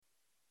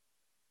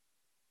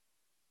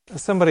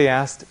Somebody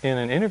asked in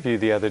an interview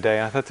the other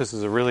day, I thought this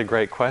was a really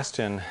great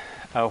question,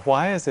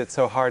 why is it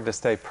so hard to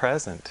stay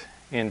present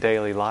in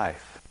daily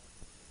life?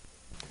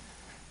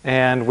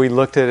 And we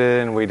looked at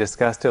it and we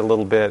discussed it a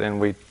little bit, and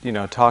we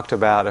talked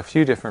about a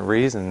few different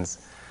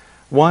reasons.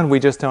 One, we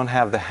just don't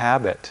have the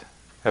habit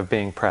of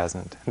being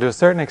present. And to a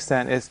certain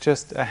extent, it's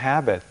just a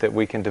habit that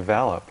we can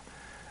develop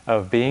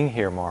of being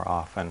here more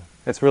often.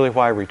 It's really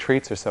why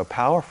retreats are so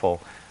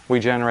powerful. We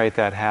generate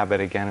that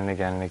habit again and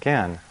again and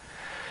again.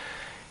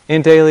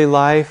 In daily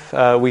life,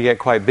 we get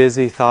quite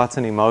busy. Thoughts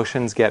and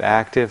emotions get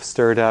active,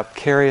 stirred up,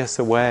 carry us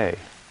away.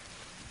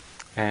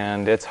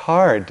 And it's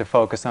hard to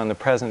focus on the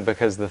present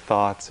because the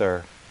thoughts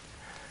are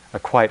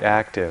quite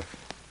active.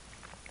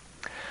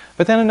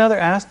 But then another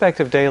aspect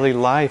of daily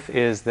life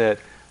is that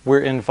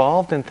we're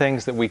involved in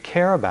things that we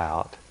care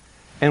about,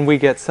 and we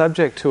get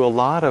subject to a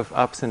lot of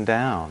ups and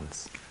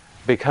downs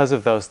because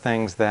of those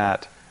things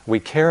that we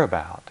care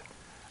about.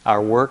 Our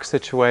work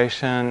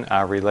situation,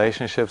 our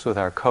relationships with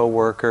our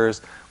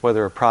co-workers,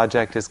 whether a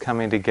project is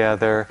coming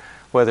together,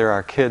 whether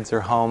our kids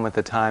are home at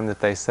the time that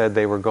they said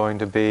they were going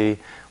to be,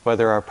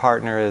 whether our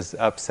partner is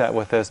upset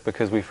with us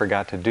because we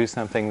forgot to do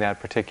something that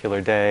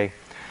particular day.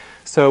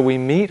 So we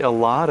meet a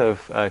lot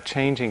of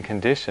changing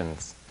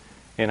conditions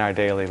in our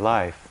daily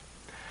life.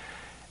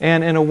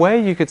 And in a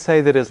way you could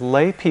say that as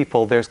lay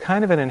people there's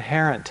kind of an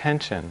inherent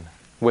tension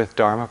with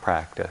Dharma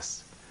practice.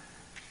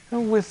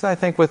 I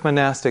think with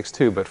monastics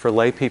too, but for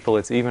lay people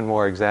it's even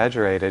more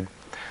exaggerated.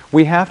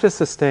 We have to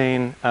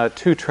sustain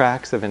two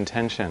tracks of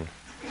intention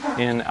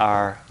in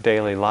our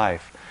daily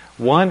life.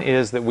 One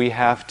is that we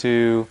have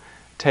to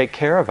take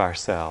care of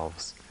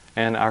ourselves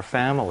and our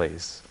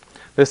families.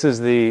 This is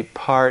the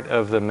part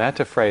of the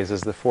metta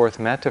phrases, the fourth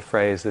metta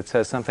phrase that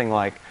says something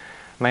like,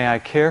 "May I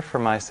care for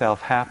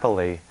myself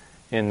happily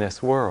in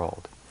this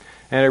world."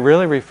 And it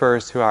really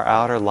refers to our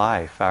outer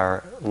life,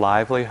 our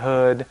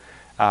livelihood,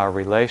 our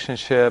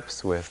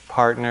relationships with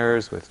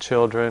partners, with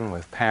children,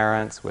 with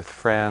parents, with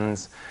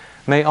friends.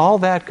 May all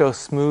that go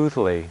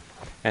smoothly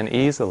and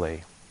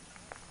easily.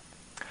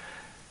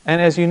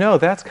 And as you know,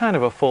 that's kind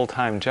of a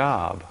full-time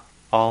job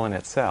all in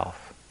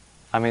itself.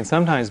 I mean,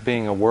 sometimes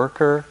being a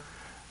worker,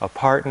 a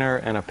partner,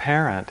 and a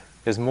parent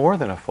is more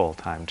than a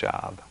full-time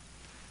job.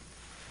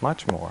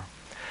 Much more.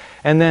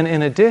 And then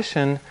in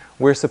addition,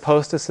 we're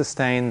supposed to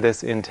sustain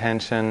this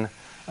intention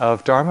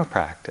of Dharma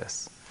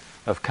practice,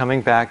 of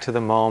coming back to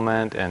the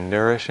moment and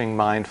nourishing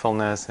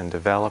mindfulness and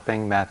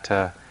developing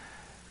metta.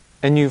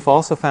 And you've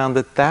also found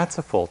that that's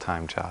a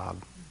full-time job.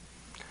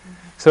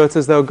 So it's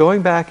as though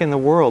going back in the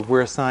world,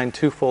 we're assigned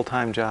 2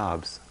 full-time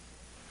jobs,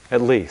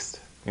 at least.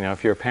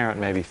 If you're a parent,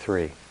 maybe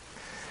 3.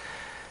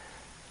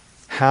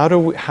 How do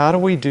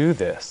we do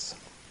this?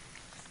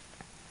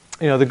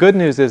 The good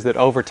news is that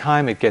over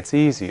time it gets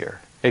easier.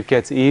 It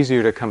gets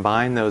easier to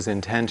combine those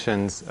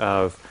intentions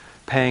of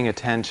paying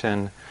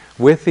attention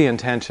with the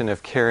intention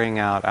of carrying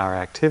out our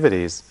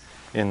activities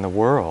in the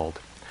world.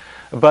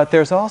 But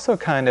there's also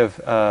kind of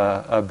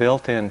a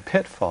built-in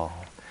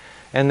pitfall,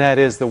 and that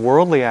is the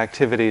worldly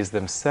activities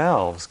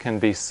themselves can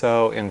be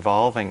so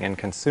involving and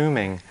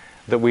consuming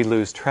that we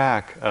lose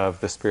track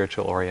of the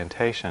spiritual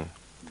orientation.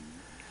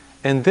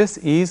 And this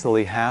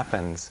easily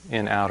happens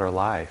in outer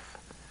life.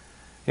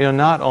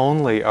 Not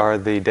only are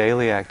the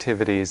daily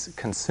activities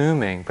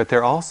consuming, but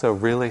they're also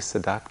really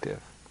seductive.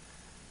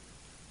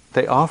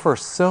 They offer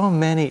so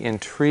many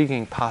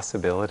intriguing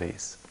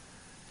possibilities,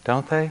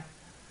 don't they?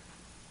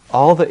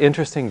 All the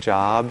interesting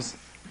jobs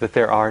that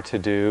there are to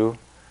do,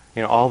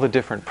 all the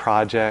different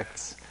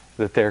projects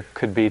that there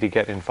could be to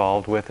get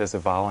involved with as a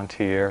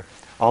volunteer,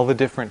 all the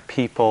different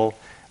people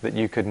that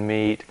you could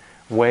meet,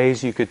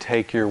 ways you could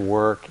take your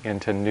work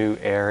into new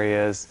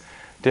areas,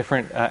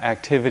 different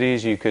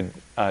activities you could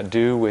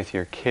do with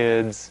your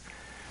kids,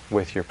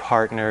 with your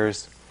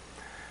partners,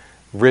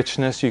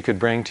 richness you could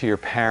bring to your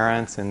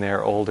parents in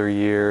their older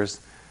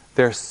years.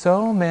 There's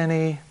so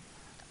many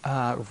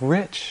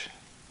rich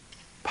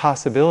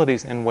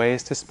possibilities and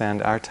ways to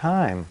spend our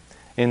time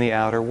in the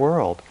outer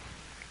world.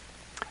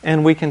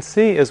 And we can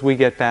see as we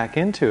get back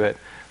into it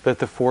that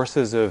the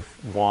forces of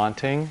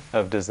wanting,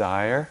 of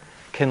desire,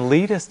 can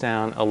lead us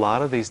down a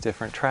lot of these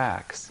different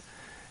tracks.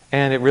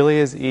 And it really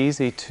is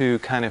easy to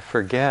kind of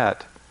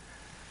forget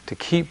to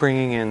keep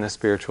bringing in the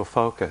spiritual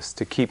focus,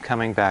 to keep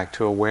coming back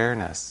to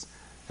awareness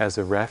as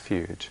a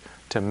refuge,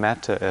 to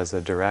metta as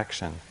a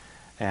direction,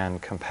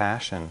 and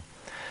compassion.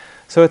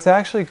 So it's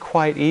actually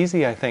quite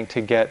easy, I think,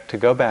 to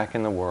go back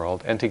in the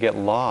world and to get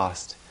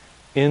lost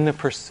in the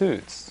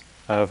pursuits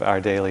of our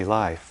daily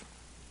life.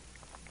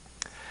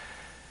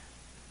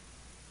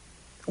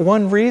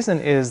 One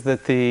reason is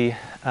that the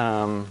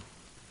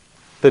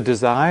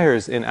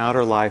desires in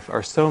outer life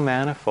are so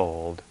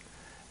manifold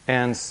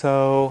and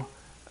so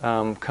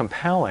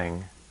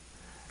compelling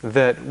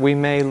that we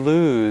may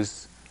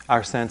lose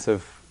our sense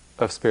of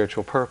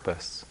spiritual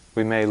purpose.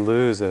 We may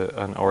lose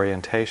an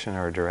orientation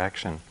or a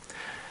direction.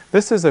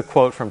 This is a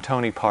quote from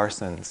Tony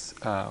Parsons.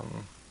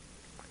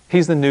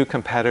 He's the new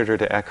competitor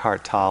to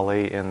Eckhart Tolle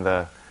in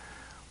the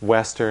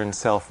Western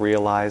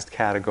self-realized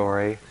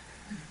category.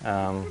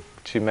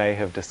 which you may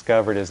have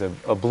discovered is a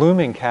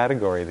blooming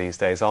category these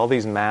days. All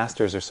these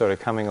masters are sort of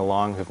coming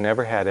along who've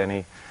never had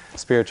any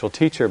spiritual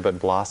teacher but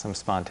blossom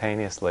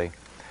spontaneously.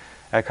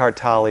 Eckhart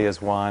Tolle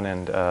is one,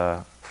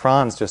 and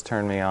Franz just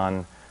turned me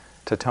on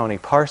to Tony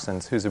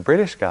Parsons, who's a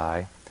British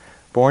guy,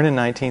 born in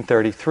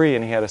 1933,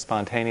 and he had a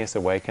spontaneous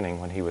awakening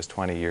when he was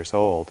 20 years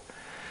old.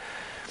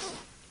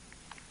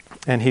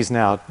 And he's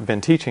now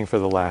been teaching for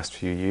the last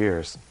few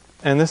years.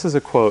 And this is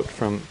a quote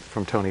from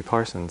Tony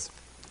Parsons.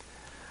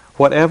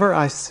 "Whatever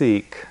I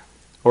seek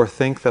or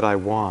think that I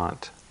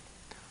want,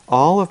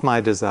 all of my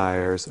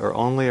desires are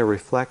only a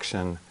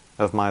reflection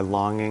of my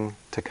longing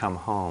to come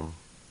home.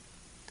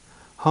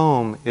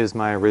 Home is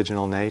my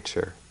original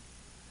nature.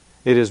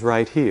 It is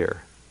right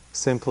here,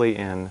 simply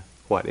in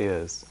what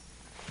is."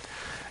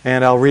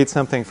 And I'll read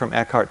something from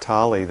Eckhart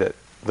Tolle,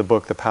 the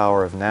book The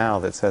Power of Now,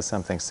 that says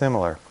something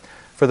similar.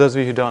 For those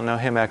of you who don't know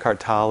him, Eckhart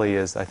Tolle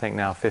is, I think,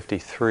 now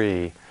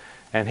 53,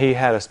 and he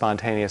had a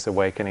spontaneous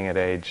awakening at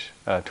age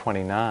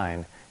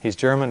 29. He's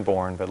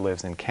German-born but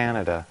lives in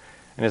Canada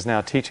and is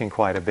now teaching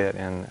quite a bit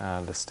in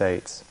the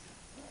States.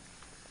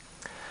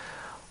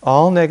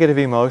 "All negative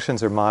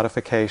emotions are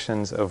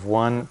modifications of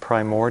one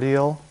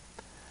primordial,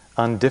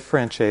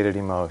 undifferentiated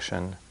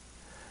emotion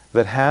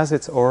that has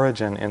its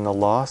origin in the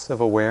loss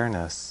of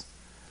awareness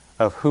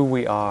of who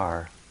we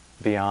are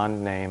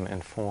beyond name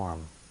and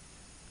form."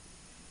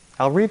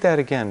 I'll read that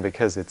again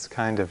because it's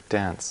kind of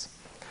dense.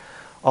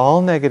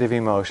 "All negative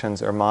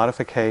emotions are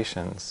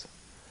modifications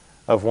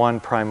of one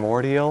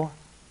primordial,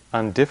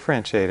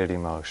 undifferentiated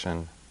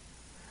emotion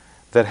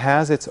that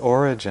has its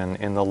origin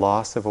in the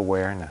loss of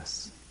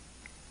awareness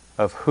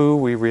of who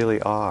we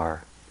really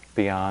are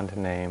beyond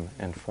name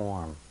and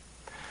form."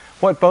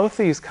 What both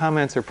these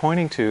comments are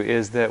pointing to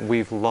is that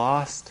we've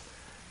lost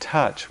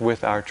touch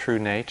with our true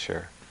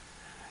nature.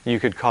 You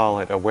could call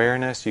it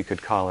awareness, you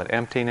could call it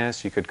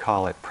emptiness, you could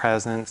call it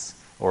presence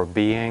or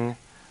being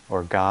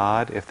or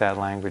God, if that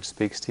language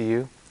speaks to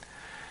you.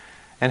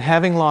 And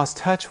having lost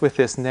touch with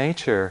this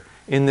nature,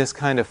 in this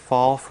kind of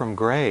fall from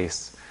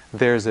grace,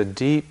 there's a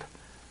deep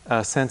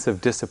sense of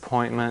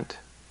disappointment,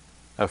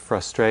 of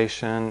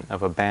frustration,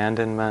 of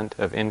abandonment,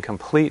 of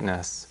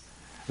incompleteness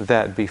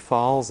that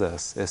befalls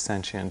us as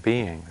sentient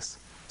beings,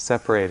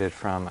 separated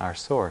from our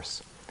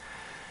source.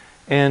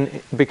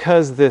 And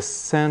because this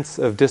sense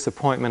of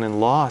disappointment and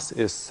loss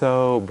is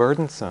so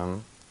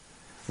burdensome,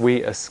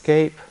 we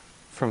escape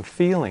from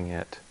feeling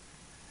it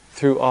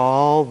through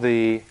all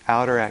the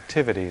outer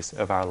activities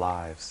of our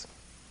lives.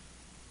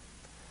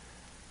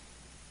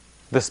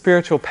 The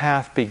spiritual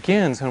path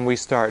begins when we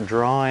start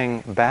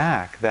drawing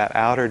back that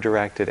outer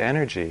directed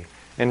energy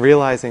and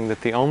realizing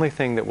that the only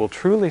thing that will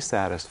truly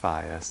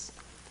satisfy us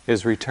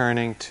is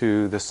returning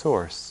to the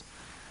source,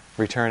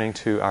 returning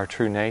to our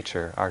true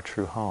nature, our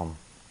true home.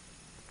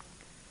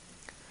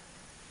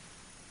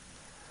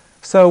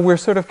 So we're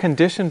sort of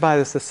conditioned by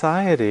the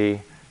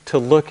society to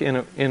look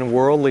in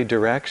worldly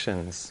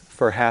directions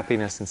for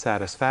happiness and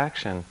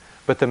satisfaction,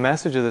 but the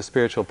message of the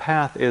spiritual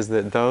path is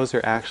that those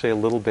are actually a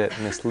little bit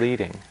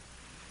misleading,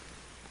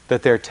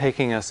 that they're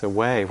taking us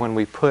away. When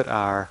we put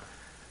our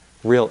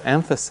real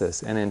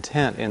emphasis and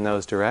intent in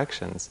those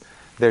directions,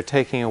 they're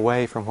taking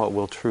away from what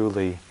will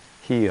truly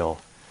heal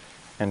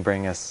and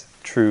bring us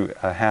true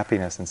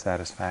happiness and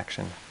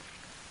satisfaction.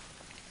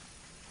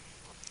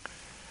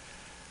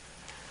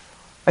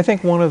 I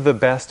think one of the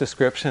best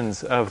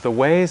descriptions of the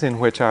ways in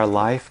which our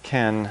life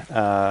can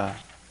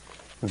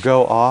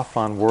go off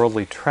on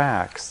worldly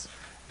tracks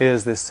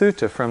is this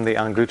sutta from the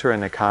Anguttara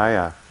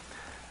Nikaya,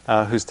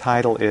 whose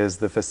title is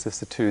The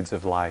Vicissitudes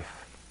of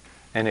Life.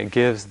 And it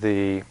gives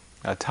the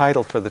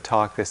title for the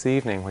talk this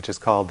evening, which is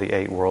called The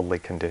Eight Worldly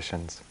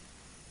Conditions.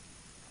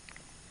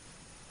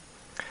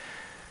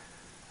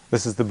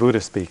 This is the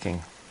Buddha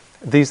speaking.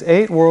 "These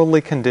eight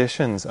worldly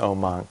conditions, O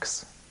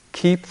monks,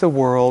 keep the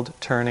world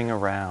turning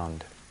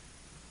around.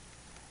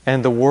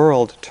 And the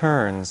world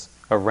turns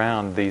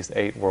around these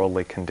eight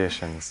worldly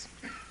conditions.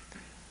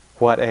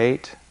 What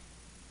eight?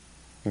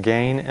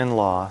 Gain and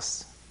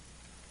loss,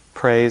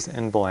 praise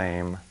and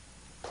blame,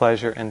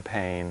 pleasure and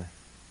pain,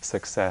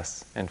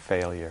 success and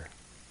failure."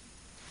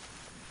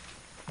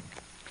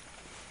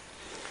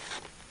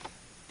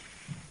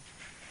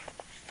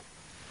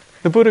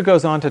 The Buddha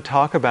goes on to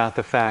talk about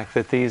the fact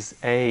that these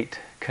eight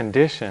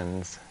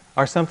conditions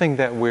are something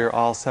that we're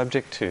all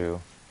subject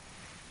to.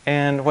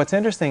 And what's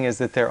interesting is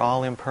that they're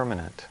all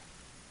impermanent.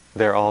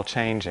 They're all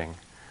changing.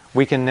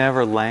 We can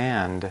never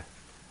land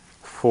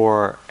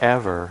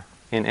forever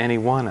in any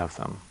one of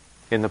them,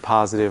 in the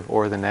positive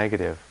or the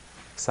negative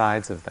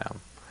sides of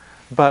them.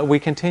 But we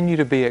continue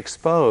to be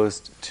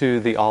exposed to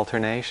the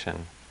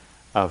alternation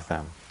of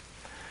them.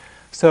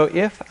 So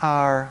if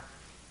our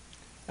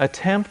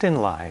attempt in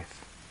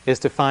life is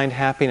to find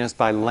happiness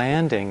by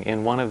landing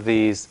in one of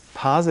these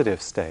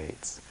positive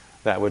states,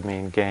 that would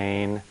mean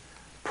gain,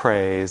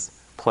 praise,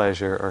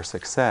 pleasure, or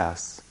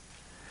success,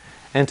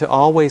 and to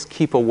always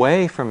keep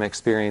away from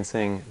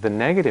experiencing the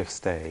negative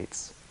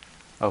states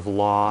of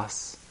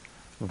loss,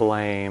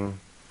 blame,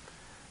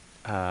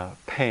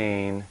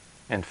 pain,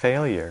 and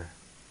failure,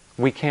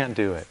 We can't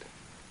do it.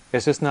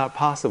 It's just not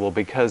possible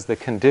because the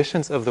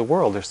conditions of the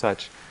world are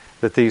such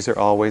that these are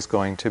always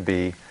going to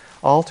be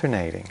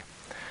alternating.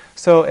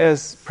 So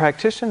as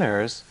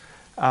practitioners,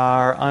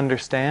 our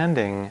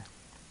understanding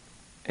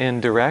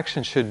in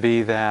direction should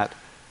be that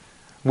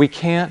we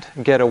can't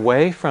get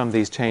away from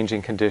these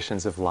changing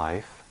conditions of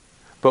life,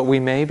 but we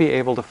may be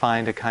able to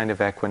find a kind of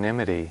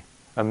equanimity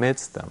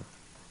amidst them.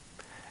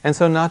 And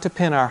so not to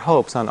pin our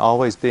hopes on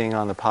always being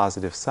on the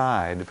positive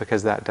side,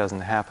 because that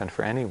doesn't happen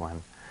for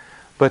anyone,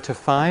 but to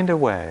find a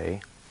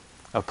way,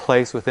 a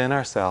place within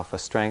ourselves, a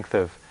strength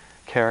of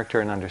character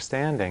and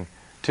understanding,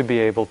 to be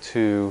able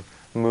to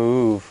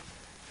move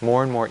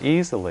more and more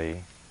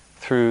easily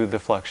through the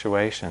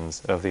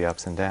fluctuations of the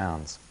ups and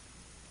downs.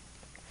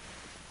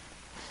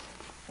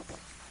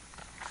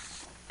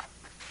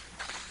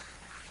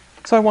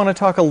 So I want to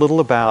talk a little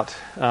about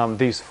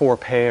these four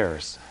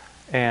pairs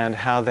and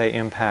how they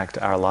impact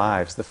our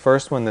lives. The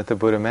first one that the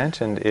Buddha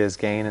mentioned is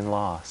gain and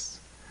loss.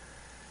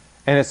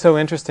 And it's so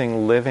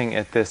interesting living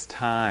at this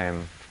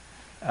time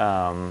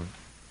in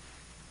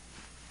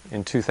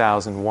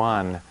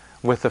 2001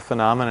 with the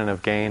phenomenon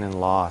of gain and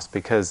loss,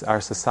 because our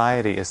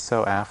society is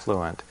so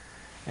affluent.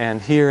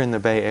 And here in the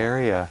Bay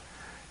Area,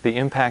 the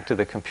impact of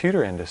the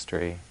computer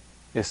industry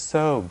is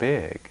so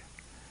big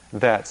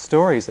that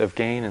stories of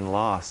gain and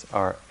loss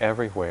are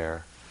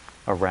everywhere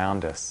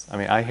around us. I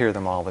mean, I hear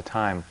them all the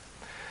time.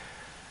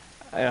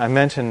 I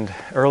mentioned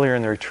earlier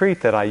in the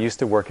retreat that I used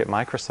to work at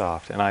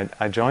Microsoft, and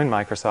I joined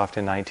Microsoft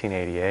in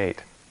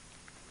 1988.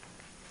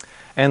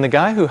 And the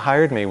guy who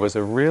hired me was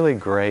a really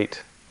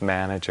great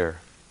manager.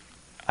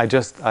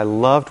 I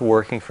loved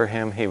working for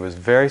him. He was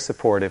very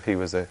supportive. He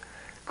was a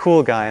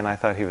cool guy, and I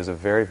thought he was a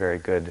very, very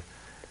good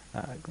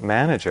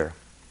manager.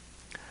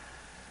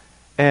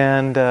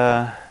 And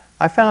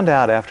I found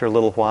out after a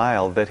little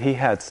while that he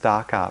had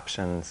stock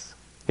options.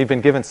 He'd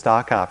been given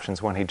stock options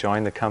when he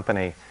joined the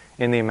company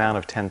in the amount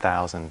of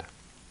 10,000.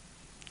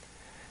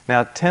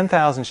 Now,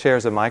 10,000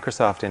 shares of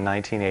Microsoft in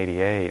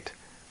 1988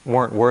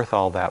 weren't worth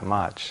all that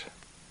much.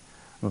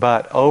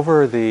 But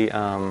over the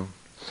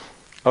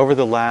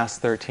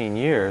last 13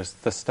 years,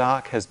 the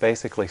stock has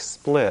basically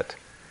split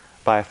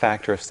by a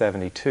factor of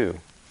 72.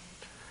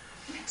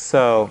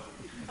 So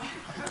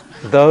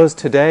those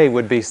today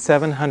would be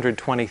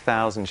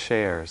 720,000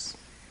 shares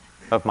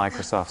of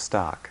Microsoft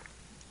stock,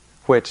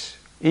 which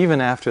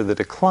even after the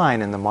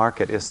decline in the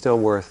market is still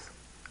worth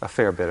a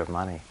fair bit of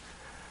money.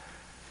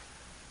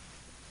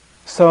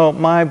 So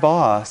my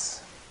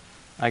boss,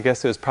 I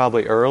guess it was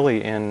probably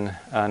early in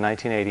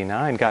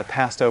 1989, got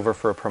passed over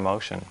for a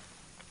promotion.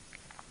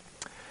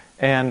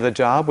 And the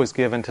job was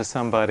given to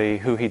somebody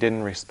who he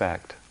didn't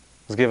respect. It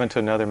was given to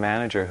another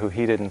manager who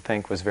he didn't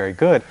think was very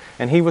good,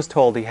 and he was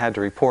told he had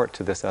to report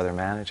to this other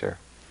manager.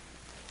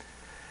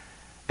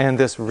 And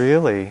this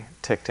really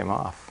ticked him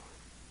off.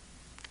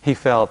 He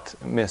felt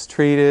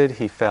mistreated,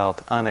 he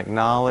felt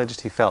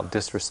unacknowledged, he felt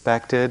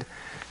disrespected.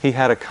 He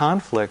had a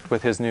conflict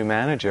with his new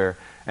manager,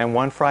 and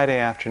one Friday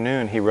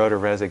afternoon he wrote a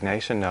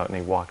resignation note and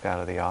he walked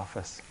out of the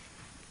office,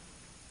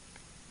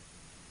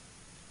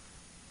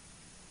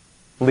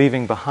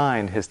 leaving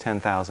behind his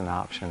 10,000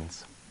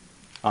 options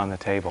on the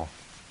table.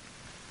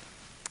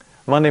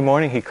 Monday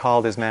morning he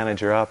called his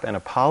manager up and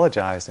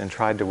apologized and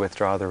tried to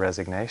withdraw the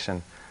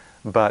resignation,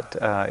 but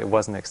it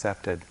wasn't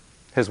accepted.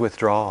 His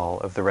withdrawal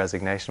of the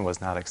resignation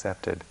was not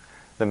accepted.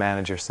 The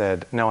manager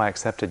said, "No, I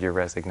accepted your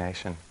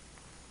resignation.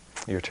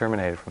 You're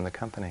terminated from the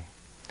company."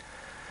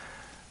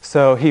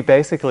 So he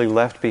basically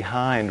left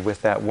behind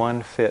with that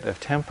one fit of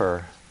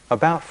temper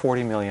about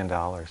 $40 million.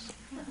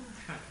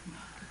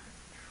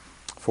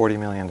 $40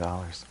 million.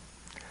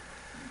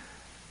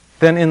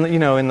 Then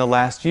in the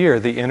last year,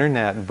 the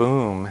internet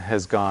boom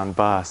has gone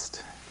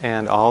bust,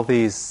 and all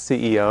these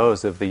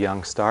CEOs of the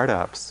young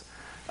startups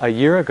a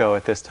year ago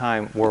at this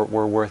time were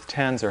worth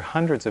tens or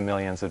hundreds of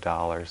millions of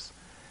dollars.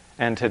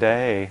 And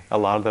today, a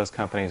lot of those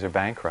companies are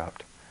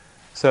bankrupt.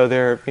 So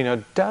there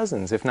are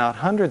dozens, if not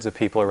hundreds of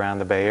people around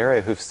the Bay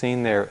Area who've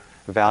seen their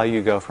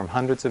value go from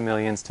hundreds of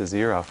millions to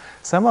zero.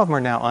 Some of them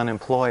are now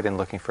unemployed and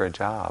looking for a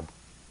job.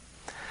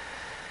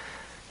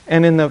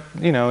 And in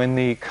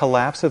the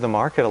collapse of the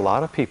market, a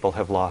lot of people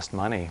have lost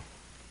money.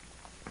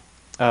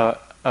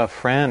 A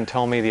friend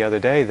told me the other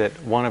day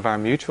that one of our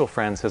mutual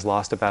friends has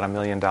lost about $1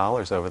 million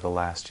over the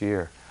last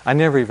year. I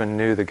never even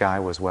knew the guy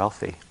was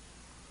wealthy.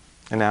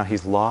 And now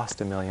he's lost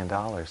 $1 million.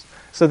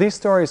 So these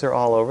stories are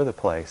all over the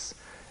place.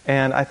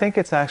 And I think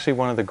it's actually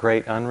one of the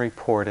great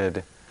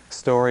unreported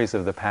stories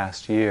of the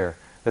past year,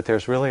 that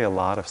there's really a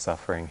lot of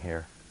suffering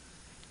here.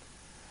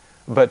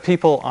 But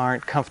people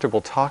aren't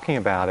comfortable talking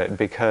about it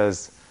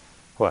because,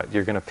 what,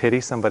 you're going to pity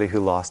somebody who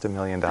lost $1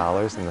 million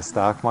in the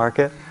stock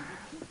market?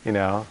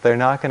 They're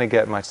not going to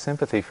get much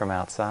sympathy from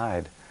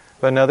outside.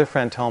 But another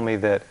friend told me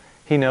that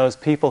he knows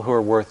people who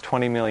are worth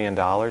 $20 million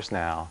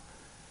now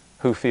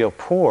who feel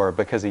poor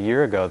because a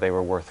year ago they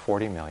were worth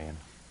 $40 million.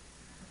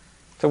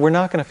 So we're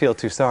not going to feel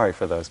too sorry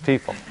for those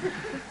people.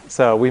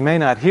 So we may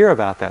not hear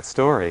about that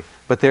story,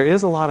 but there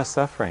is a lot of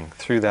suffering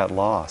through that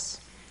loss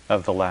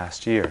of the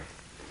last year.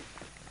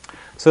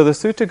 So the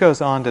sutta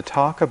goes on to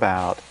talk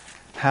about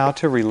how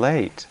to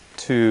relate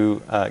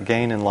to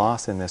gain and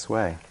loss in this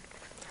way.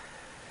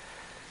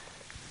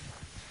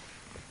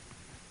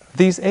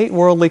 These 8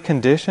 worldly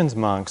conditions,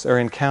 monks, are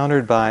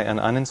encountered by an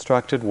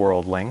uninstructed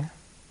worldling.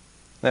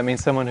 That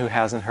means someone who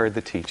hasn't heard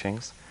the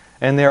teachings.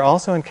 And they're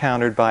also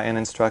encountered by an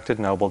instructed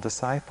noble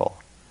disciple.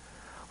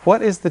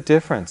 What is the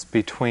difference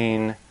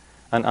between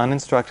an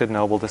uninstructed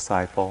noble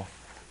disciple,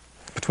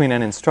 between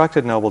an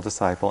instructed noble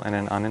disciple and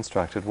an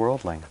uninstructed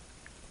worldling?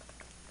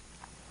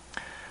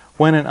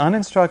 When an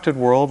uninstructed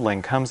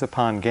worldling comes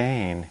upon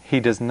gain, he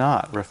does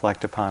not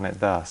reflect upon it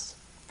thus: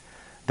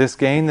 "This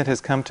gain that has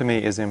come to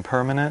me is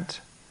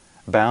impermanent,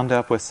 bound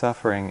up with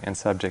suffering and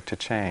subject to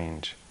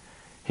change."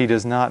 He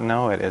does not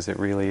know it as it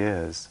really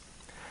is.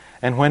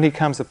 And when he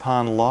comes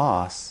upon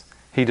loss,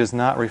 he does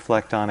not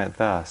reflect on it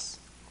thus: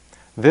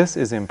 "This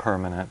is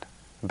impermanent,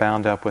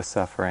 bound up with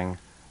suffering,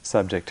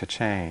 subject to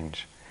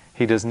change."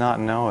 He does not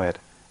know it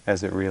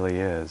as it really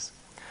is.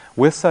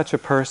 With such a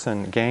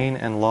person, gain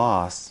and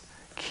loss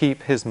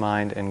keep his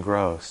mind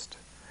engrossed.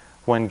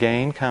 When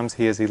gain comes,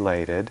 he is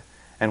elated,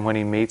 and when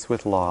he meets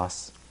with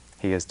loss,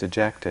 he is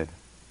dejected.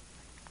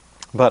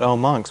 But, O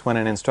monks, when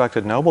an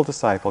instructed noble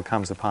disciple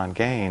comes upon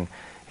gain,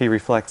 he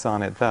reflects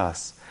on it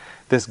thus: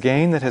 "This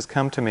gain that has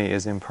come to me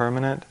is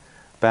impermanent,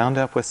 bound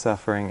up with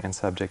suffering and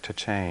subject to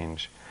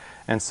change."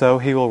 And so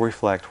he will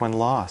reflect when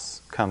loss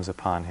comes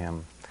upon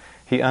him.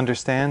 He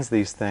understands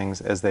these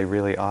things as they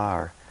really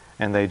are,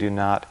 and they do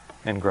not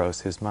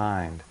engross his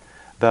mind.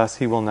 Thus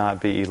he will not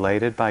be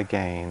elated by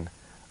gain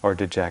or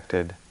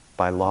dejected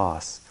by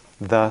loss.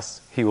 Thus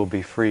he will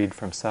be freed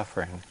from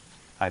suffering,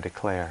 I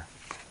declare.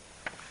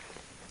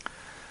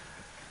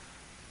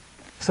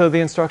 So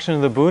the instruction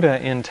of the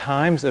Buddha in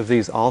times of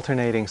these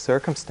alternating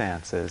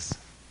circumstances,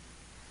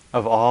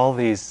 of all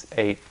these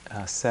 8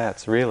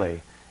 sets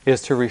really,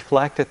 is to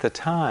reflect at the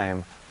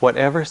time,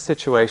 whatever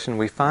situation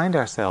we find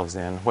ourselves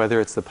in,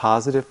 whether it's the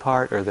positive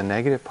part or the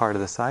negative part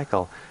of the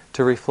cycle,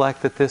 to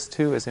reflect that this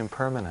too is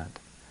impermanent.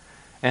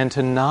 And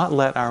to not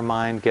let our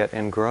mind get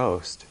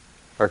engrossed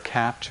or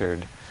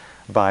captured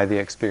by the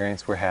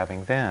experience we're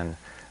having then,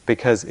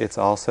 because it's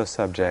also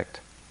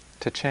subject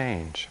to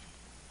change.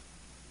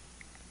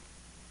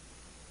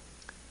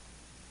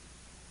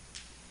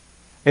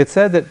 It's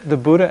said that the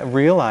Buddha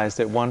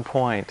realized at one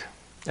point,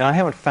 and I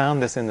haven't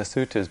found this in the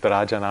suttas, but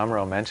Ajahn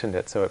Amaro mentioned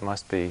it, so it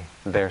must be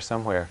there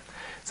somewhere.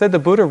 It said the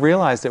Buddha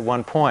realized at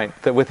one point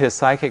that with his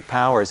psychic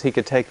powers he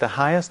could take the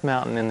highest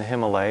mountain in the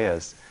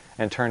Himalayas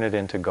and turn it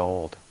into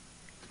gold.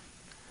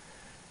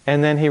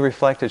 And then he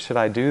reflected, should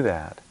I do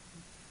that?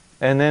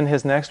 And then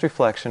his next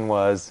reflection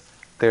was,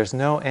 there's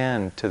no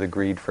end to the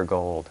greed for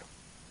gold.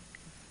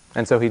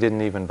 And so he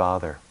didn't even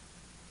bother.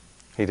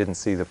 He didn't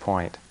see the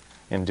point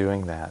in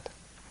doing that.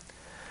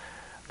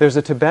 There's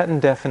a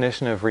Tibetan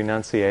definition of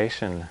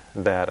renunciation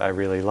that I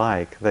really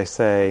like. They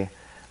say,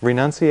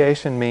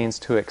 renunciation means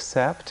to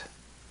accept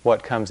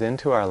what comes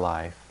into our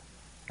life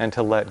and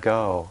to let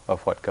go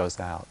of what goes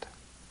out.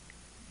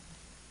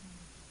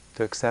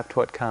 To accept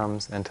what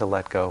comes and to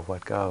let go of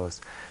what goes.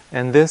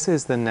 And this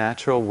is the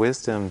natural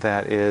wisdom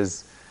that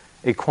is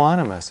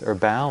equanimous or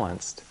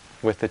balanced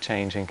with the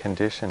changing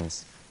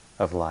conditions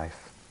of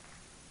life.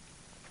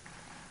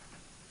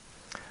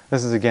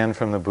 This is again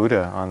from the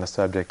Buddha on the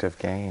subject of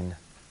gain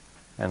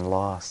and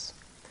loss.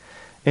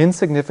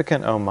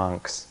 Insignificant, O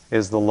monks,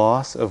 is the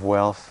loss of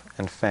wealth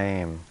and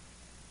fame.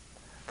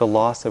 The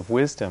loss of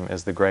wisdom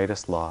is the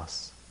greatest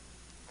loss.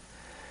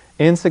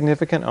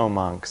 Insignificant, O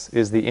monks,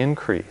 is the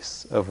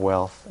increase of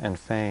wealth and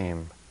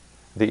fame.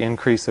 The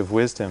increase of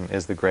wisdom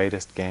is the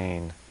greatest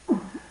gain.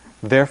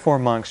 Therefore,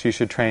 monks, you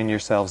should train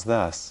yourselves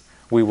thus.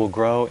 We will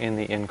grow in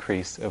the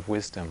increase of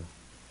wisdom.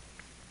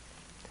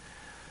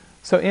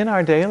 So in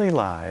our daily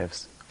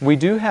lives, we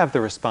do have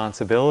the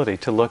responsibility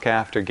to look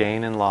after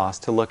gain and loss,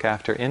 to look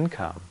after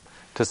income,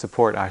 to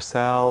support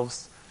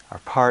ourselves, our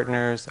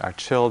partners, our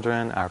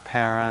children, our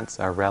parents,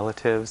 our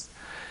relatives.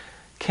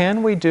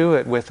 Can we do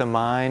it with a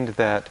mind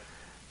that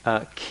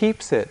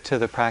keeps it to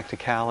the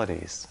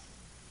practicalities,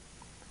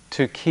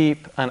 to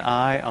keep an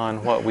eye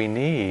on what we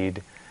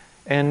need,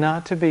 and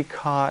not to be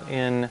caught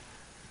in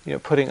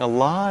putting a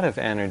lot of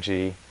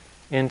energy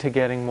into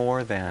getting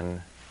more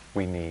than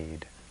we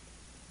need?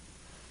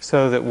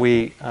 So that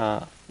we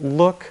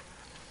look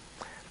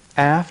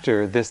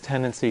after this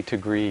tendency to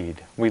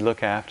greed. We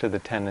look after the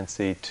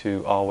tendency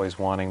to always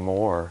wanting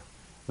more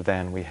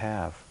than we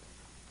have.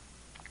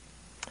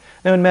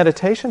 Now in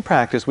meditation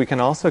practice, we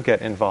can also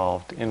get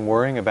involved in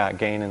worrying about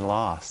gain and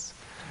loss.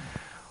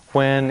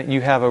 When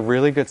you have a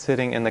really good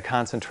sitting and the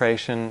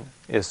concentration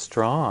is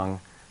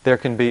strong, there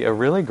can be a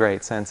really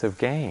great sense of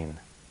gain.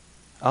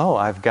 Oh,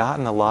 I've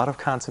gotten a lot of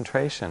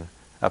concentration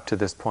up to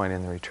this point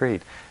in the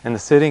retreat. And the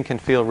sitting can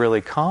feel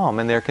really calm,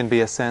 and there can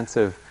be a sense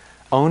of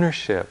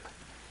ownership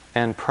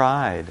and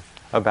pride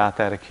about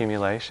that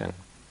accumulation.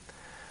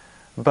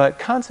 But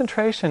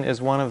concentration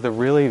is one of the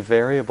really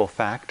variable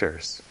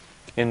factors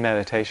in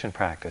meditation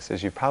practice,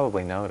 as you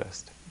probably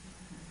noticed.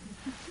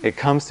 It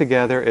comes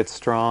together, it's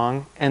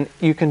strong, and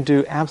you can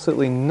do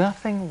absolutely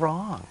nothing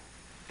wrong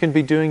can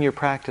be doing your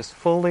practice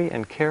fully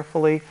and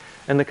carefully,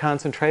 and the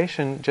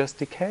concentration just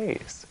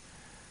decays.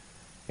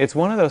 It's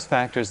one of those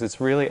factors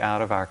that's really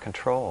out of our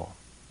control.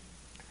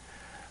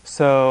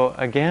 So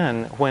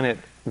again, when it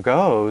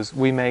goes,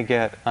 we may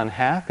get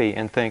unhappy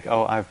and think,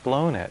 oh, I've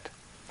blown it.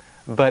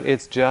 But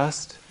it's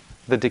just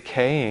the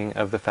decaying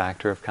of the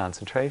factor of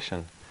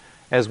concentration.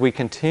 As we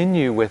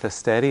continue with a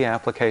steady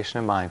application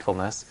of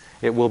mindfulness,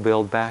 it will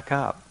build back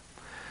up.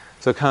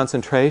 So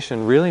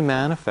concentration really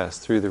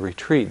manifests through the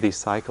retreat, these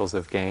cycles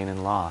of gain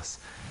and loss.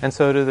 And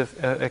so do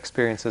the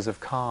experiences of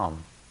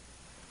calm.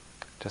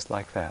 Just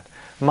like that.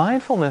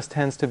 Mindfulness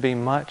tends to be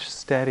much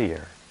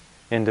steadier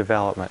in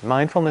development.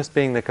 Mindfulness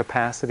being the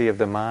capacity of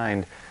the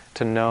mind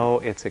to know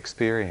its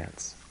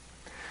experience.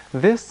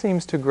 This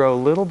seems to grow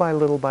little by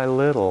little by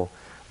little,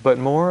 but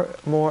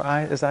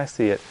as I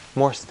see it,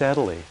 more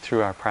steadily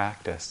through our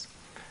practice.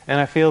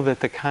 And I feel that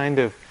the kind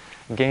of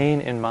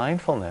gain in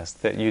mindfulness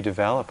that you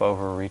develop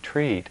over a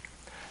retreat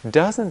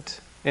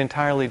doesn't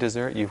entirely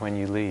desert you when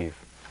you leave.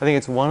 I think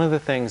it's one of the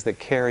things that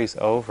carries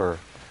over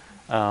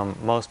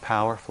most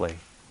powerfully.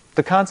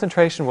 The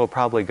concentration will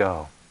probably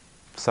go,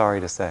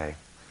 sorry to say.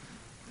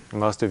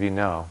 Most of you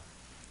know.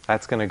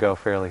 That's going to go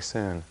fairly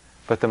soon.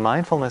 But the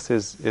mindfulness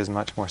is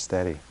much more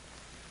steady.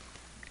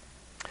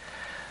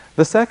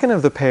 The second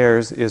of the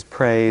pairs is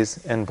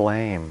praise and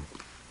blame.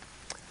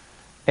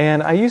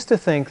 And I used to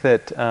think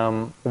that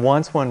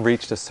once one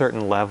reached a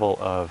certain level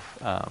of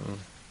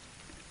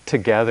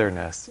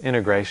togetherness,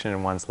 integration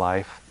in one's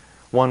life,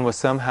 one was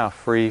somehow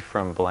free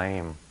from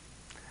blame.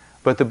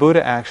 But the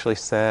Buddha actually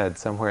said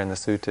somewhere in the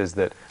suttas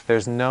that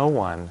there's no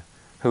one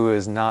who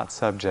is not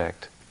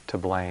subject to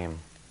blame.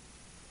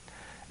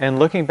 And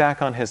looking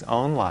back on his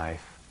own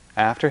life,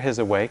 after his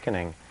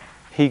awakening,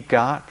 he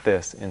got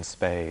this in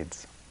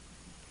spades.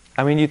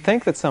 I mean, you'd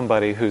think that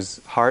somebody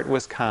whose heart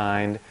was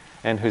kind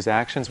and whose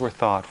actions were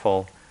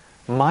thoughtful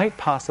might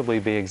possibly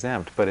be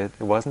exempt, but it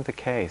wasn't the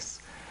case.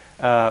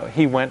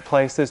 He went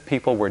places,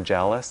 people were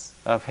jealous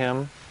of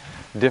him.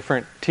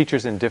 Different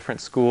teachers in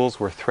different schools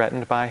were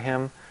threatened by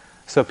him,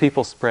 so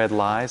people spread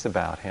lies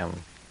about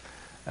him.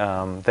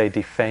 They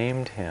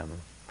defamed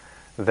him.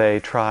 They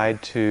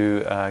tried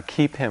to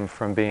keep him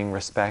from being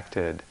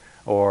respected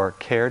or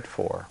cared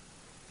for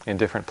in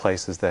different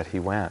places that he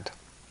went.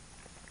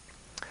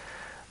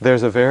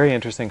 There's a very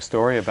interesting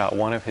story about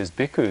one of his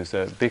bhikkhus,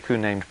 a bhikkhu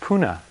named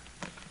Puna.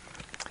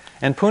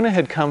 And Puna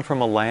had come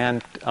from a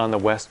land on the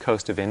west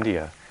coast of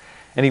India,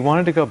 and he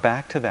wanted to go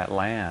back to that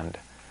land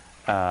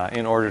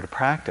in order to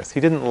practice.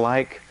 He didn't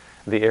like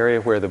the area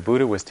where the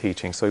Buddha was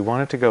teaching, so he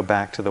wanted to go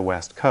back to the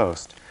west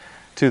coast,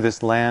 to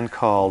this land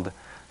called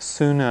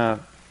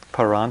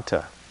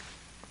Sunaparanta.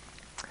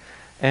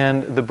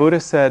 And the Buddha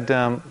said,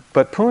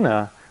 but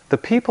Puna, the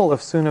people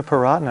of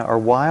Sunaparanta are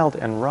wild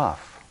and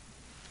rough.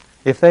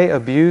 If they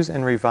abuse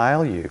and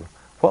revile you,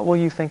 what will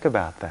you think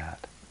about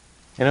that?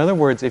 In other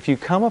words, if you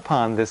come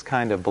upon this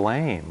kind of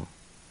blame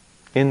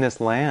in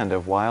this land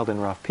of wild and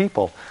rough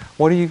people,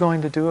 what are you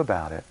going to do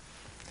about it?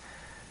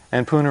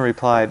 And Puna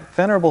replied,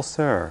 Venerable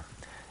Sir,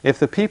 if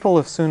the people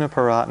of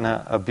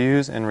Sunaparatna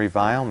abuse and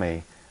revile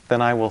me,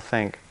 then I will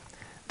think,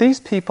 these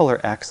people are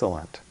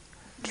excellent,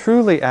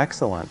 truly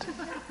excellent,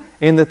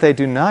 in that they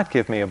do not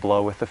give me a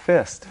blow with the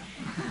fist.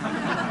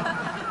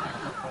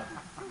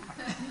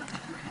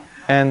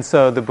 And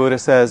so the Buddha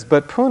says,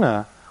 but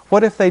Puna,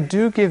 what if they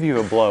do give you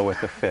a blow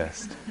with the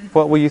fist?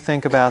 What will you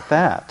think about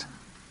that?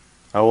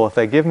 Oh, well, if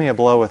they give me a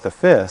blow with the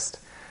fist,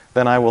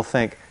 then I will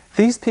think,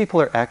 these people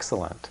are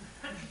excellent,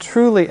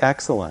 truly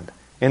excellent,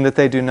 in that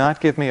they do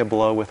not give me a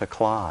blow with a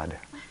clod,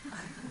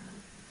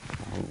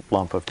 a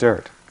lump of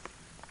dirt.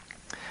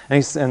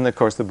 And of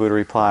course the Buddha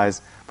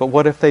replies, but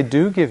what if they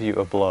do give you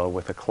a blow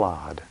with a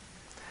clod?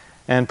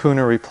 And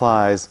Puna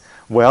replies,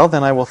 well,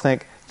 then I will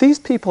think, these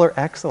people are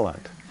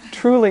excellent,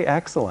 truly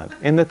excellent,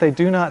 in that they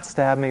do not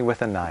stab me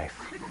with a knife.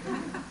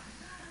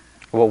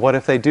 Well, what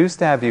if they do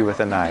stab you with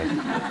a knife?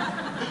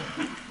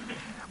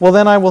 Well,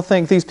 then I will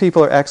think these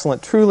people are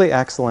excellent, truly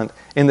excellent,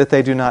 in that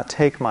they do not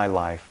take my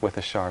life with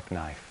a sharp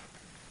knife.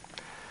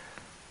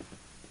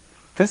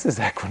 This is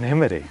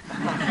equanimity.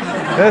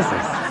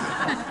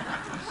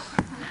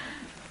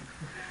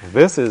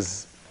 This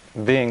is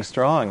being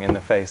strong in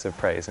the face of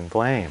praise and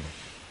blame.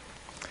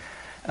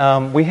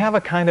 We have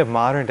a kind of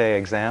modern-day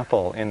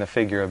example in the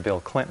figure of Bill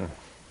Clinton.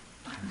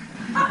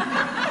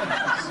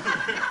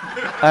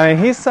 I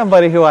mean, he's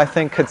somebody who I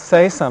think could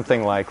say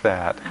something like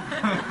that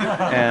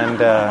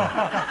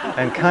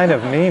and kind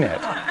of mean it.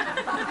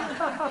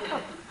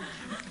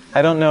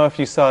 I don't know if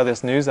you saw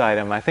this news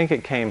item. I think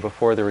it came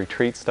before the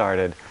retreat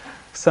started.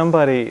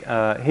 Somebody,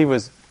 he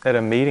was at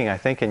a meeting, I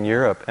think in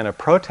Europe, and a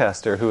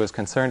protester who was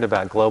concerned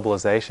about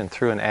globalization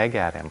threw an egg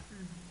at him.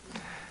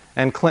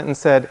 And Clinton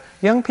said,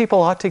 young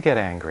people ought to get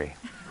angry.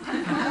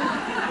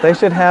 They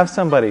should have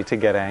somebody to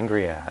get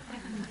angry at.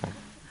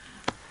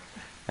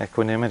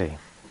 Equanimity.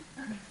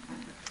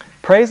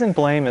 Praise and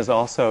blame is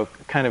also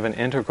kind of an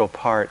integral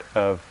part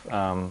of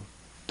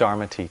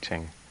Dharma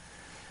teaching.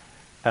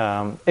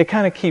 It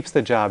kind of keeps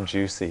the job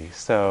juicy,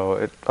 so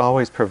it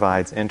always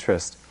provides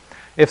interest.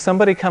 If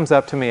somebody comes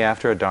up to me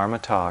after a Dharma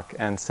talk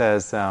and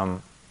says,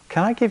 can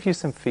I give you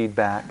some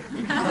feedback?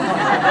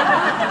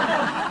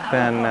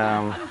 Then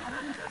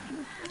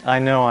I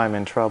know I'm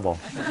in trouble.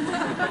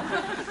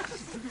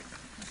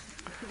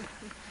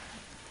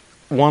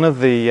 One of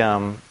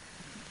the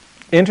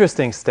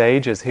interesting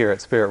stages here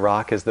at Spirit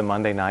Rock is the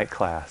Monday night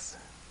class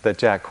that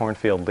Jack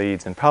Kornfield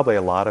leads, and probably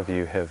a lot of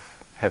you have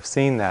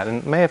seen that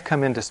and may have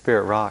come into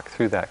Spirit Rock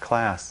through that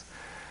class.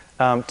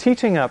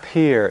 Teaching up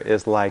here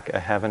is like a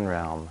heaven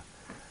realm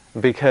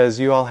because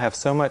you all have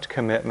so much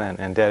commitment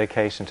and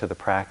dedication to the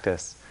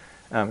practice.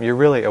 You're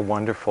really a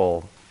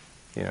wonderful,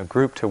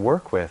 group to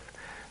work with.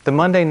 The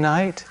Monday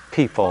night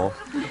people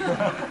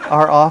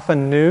are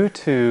often new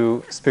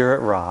to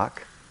Spirit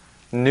Rock,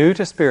 new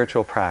to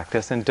spiritual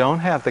practice, and don't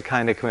have the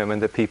kind of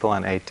commitment that people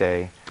on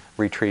 8-day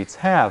retreats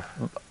have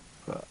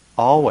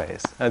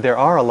always. There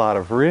are a lot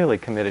of really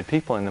committed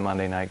people in the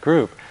Monday night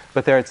group,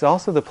 but it's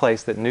also the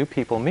place that new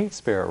people meet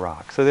Spirit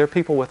Rock. So there are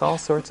people with all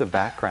sorts of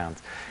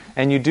backgrounds.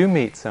 And you do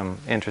meet some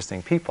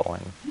interesting people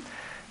in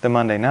the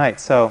Monday night.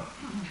 So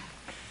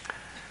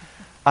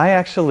I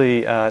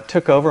actually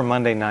took over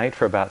Monday night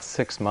for about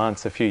 6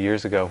 months a few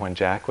years ago when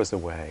Jack was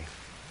away.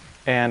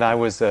 And I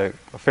was a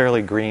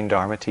fairly green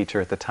Dharma teacher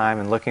at the time,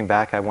 and looking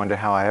back, I wonder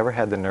how I ever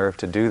had the nerve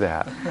to do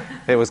that.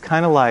 It was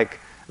kind of like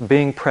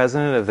being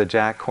president of the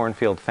Jack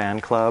Kornfield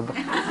fan club,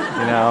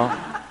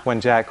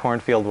 when Jack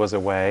Kornfield was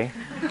away.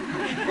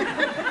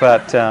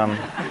 But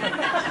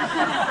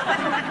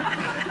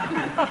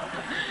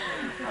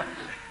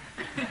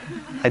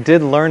I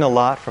did learn a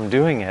lot from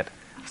doing it.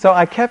 So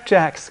I kept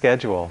Jack's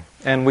schedule,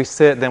 and we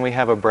sit, then we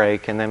have a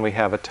break, and then we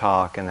have a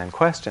talk, and then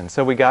questions.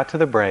 So we got to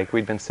the break.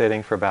 We'd been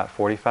sitting for about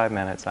 45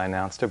 minutes. I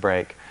announced a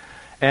break.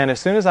 And as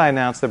soon as I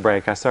announced the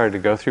break, I started to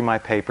go through my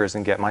papers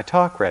and get my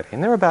talk ready.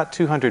 And there were about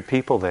 200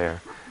 people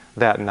there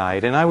that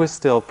night, and I was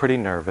still pretty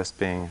nervous,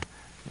 being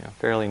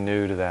fairly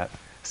new to that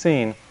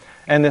scene.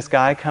 And this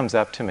guy comes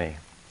up to me,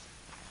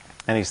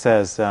 and he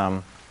says,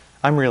 I'm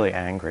really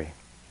angry.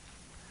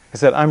 He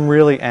said, I'm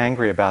really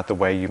angry about the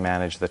way you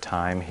manage the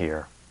time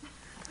here.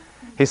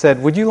 He said,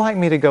 would you like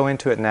me to go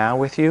into it now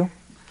with you?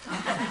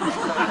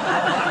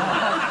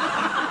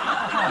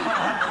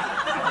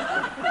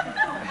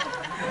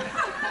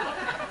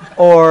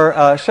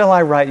 Or shall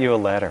I write you a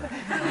letter?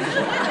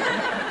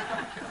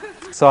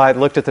 So I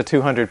looked at the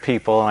 200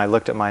 people, and I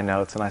looked at my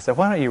notes, and I said,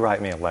 why don't you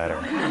write me a letter?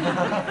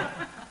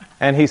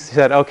 And he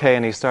said, okay,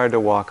 and he started to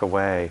walk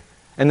away.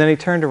 And then he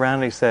turned around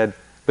and he said,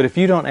 but if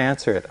you don't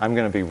answer it, I'm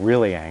going to be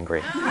really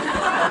angry.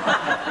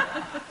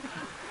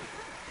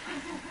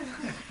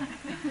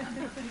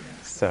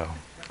 So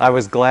I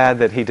was glad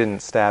that he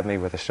didn't stab me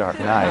with a sharp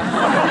knife.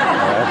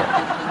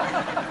 However.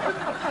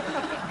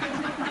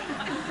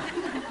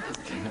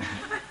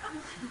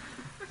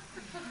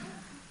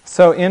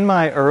 So in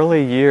my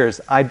early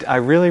years, I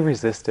really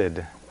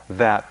resisted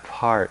that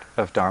part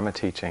of Dharma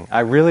teaching.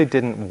 I really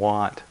didn't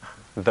want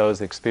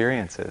those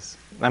experiences.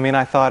 I mean,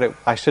 I thought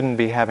I shouldn't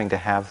be having to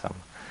have them.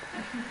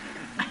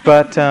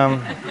 But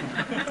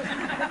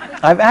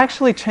I've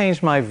actually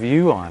changed my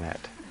view on it.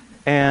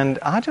 And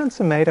Ajahn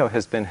Sumedho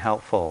has been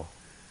helpful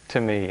to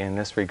me in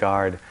this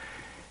regard.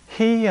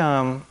 He,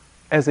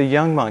 as a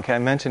young monk, I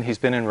mentioned he's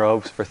been in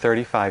robes for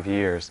 35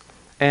 years.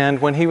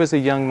 And when he was a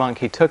young monk,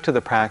 he took to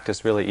the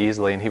practice really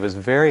easily, and he was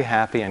very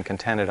happy and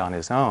contented on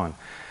his own.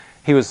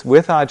 He was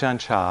with Ajahn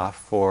Chah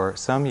for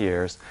some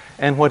years,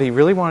 and what he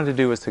really wanted to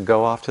do was to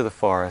go off to the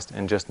forest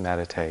and just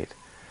meditate.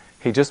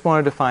 He just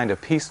wanted to find a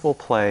peaceful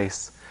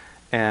place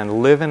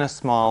and live in a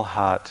small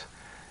hut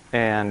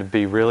and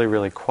be really,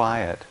 really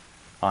quiet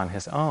on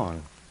his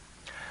own.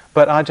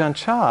 But Ajahn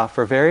Chah,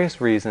 for various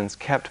reasons,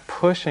 kept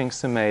pushing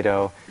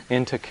Sumedho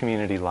into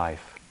community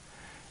life.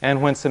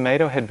 And when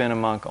Sumedho had been a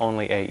monk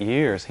only 8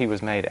 years, he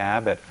was made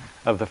abbot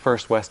of the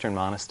first Western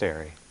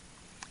monastery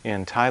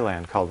in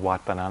Thailand called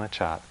Wat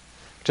Bananachat,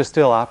 which is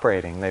still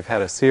operating. They've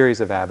had a series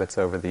of abbots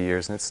over the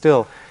years, and it's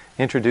still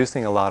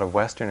introducing a lot of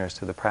Westerners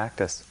to the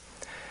practice.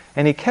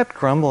 And he kept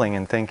grumbling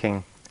and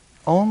thinking,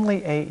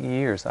 only 8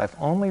 years. I've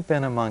only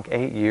been a monk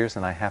 8 years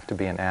and I have to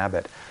be an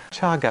abbot.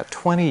 Cha got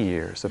 20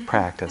 years of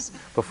practice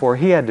before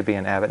he had to be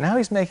an abbot. Now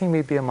he's making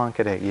me be a monk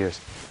at 8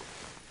 years.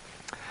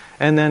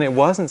 And then it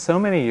wasn't so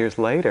many years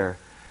later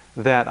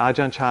that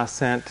Ajahn Chah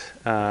sent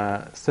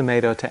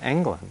Sumedho to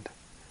England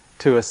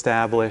to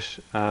establish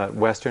a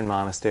Western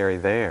monastery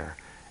there.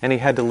 And he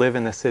had to live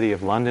in the city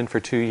of London for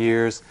 2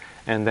 years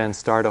and then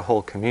start a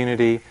whole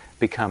community,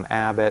 become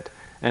abbot.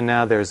 And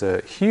now there's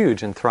a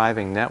huge and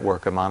thriving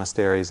network of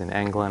monasteries in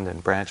England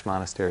and branch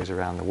monasteries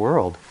around the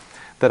world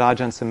that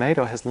Ajahn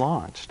Sumedho has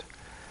launched.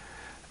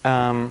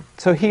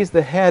 So he's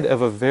the head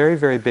of a very,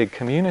 very big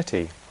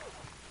community.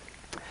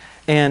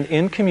 And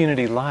in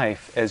community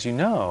life, as you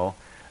know,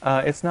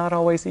 it's not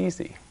always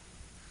easy.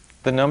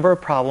 The number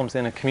of problems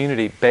in a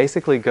community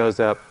basically goes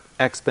up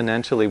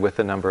exponentially with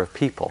the number of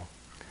people.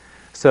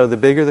 So the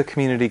bigger the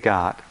community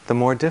got, the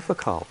more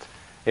difficult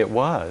it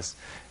was.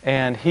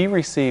 And he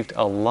received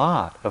a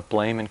lot of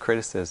blame and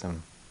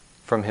criticism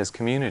from his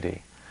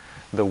community.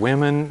 The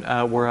women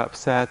were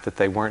upset that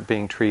they weren't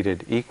being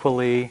treated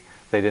equally.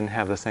 They didn't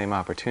have the same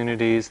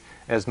opportunities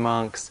as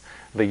monks.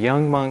 The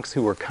young monks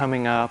who were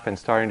coming up and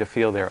starting to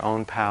feel their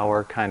own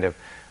power kind of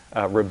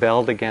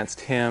rebelled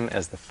against him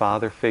as the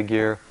father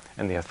figure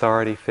and the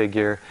authority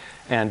figure.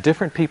 And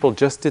different people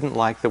just didn't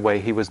like the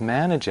way he was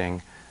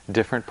managing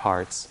different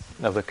parts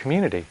of the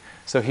community.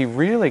 So he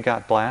really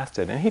got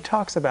blasted. And he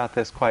talks about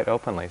this quite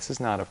openly. This is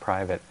not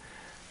private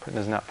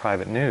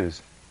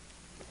news.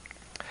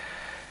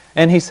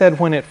 And he said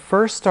when it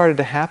first started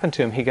to happen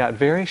to him, he got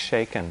very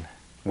shaken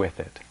with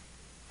it.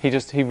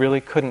 He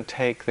really couldn't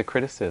take the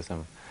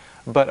criticism.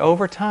 But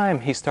over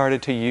time, he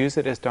started to use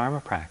it as Dharma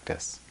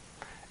practice.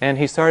 And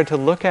he started to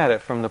look at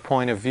it from the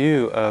point of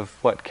view of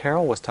what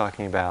Carol was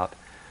talking about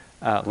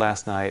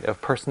last night,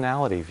 of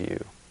personality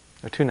view,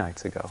 or 2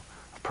 nights ago,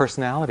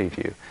 personality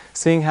view.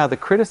 Seeing how the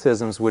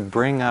criticisms would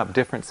bring up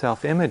different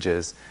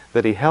self-images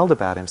that he held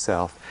about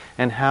himself,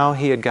 and how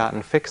he had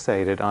gotten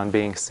fixated on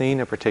being seen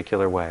a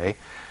particular way,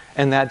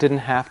 and that didn't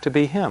have to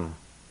be him.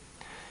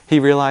 He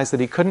realized that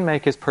he couldn't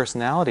make his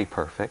personality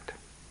perfect,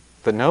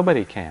 that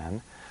nobody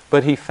can,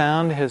 but he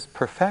found his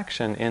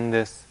perfection in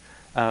this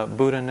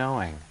Buddha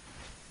knowing,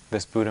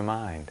 this Buddha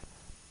mind.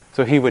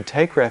 So he would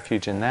take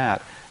refuge in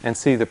that and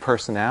see the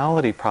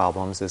personality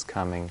problems as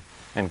coming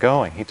and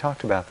going. He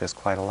talked about this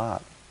quite a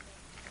lot.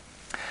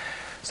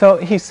 So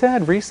he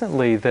said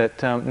recently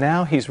that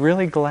now he's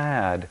really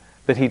glad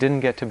that he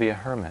didn't get to be a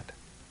hermit.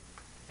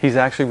 He's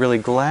actually really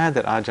glad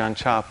that Ajahn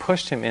Chah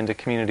pushed him into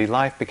community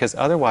life, because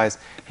otherwise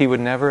he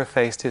would never have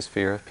faced his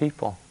fear of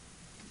people.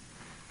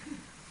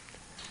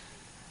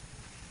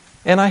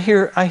 And I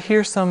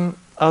hear some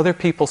other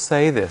people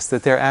say this,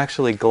 that they're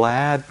actually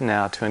glad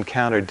now to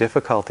encounter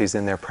difficulties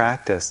in their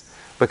practice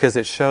because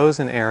it shows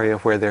an area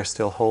where they're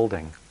still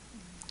holding,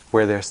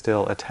 where they're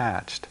still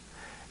attached.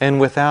 And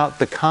without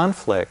the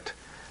conflict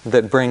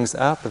that brings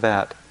up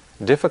that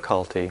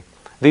difficulty,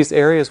 these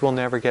areas will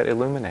never get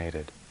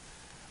illuminated.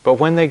 But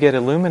when they get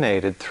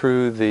illuminated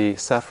through the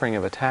suffering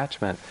of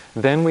attachment,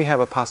 then we have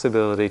a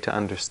possibility to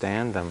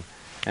understand them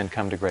and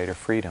come to greater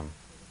freedom.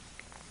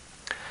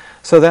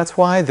 So that's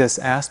why this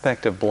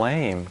aspect of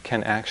blame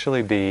can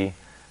actually be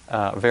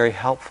very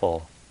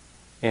helpful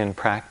in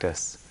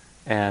practice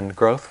and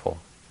growthful.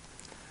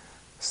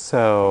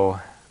 So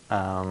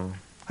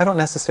I don't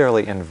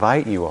necessarily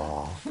invite you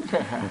all,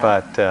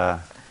 but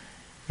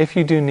if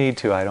you do need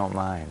to, I don't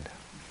mind.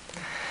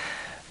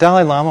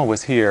 Dalai Lama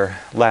was here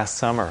last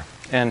summer,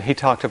 and he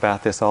talked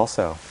about this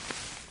also.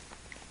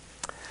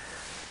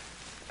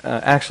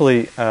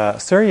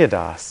 Surya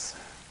Das,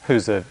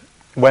 who's a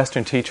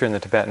Western teacher in the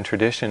Tibetan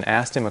tradition,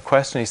 asked him a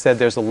question. He said,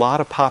 there's a lot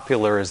of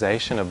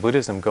popularization of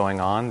Buddhism going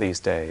on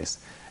these days,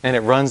 and it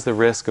runs the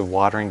risk of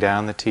watering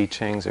down the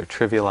teachings or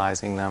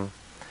trivializing them.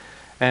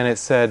 And it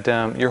said,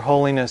 Your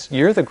Holiness,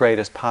 you're the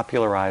greatest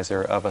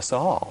popularizer of us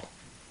all.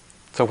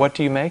 So what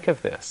do you make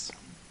of this?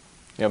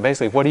 You know,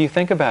 basically, what do you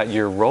think about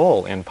your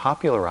role in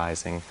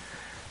popularizing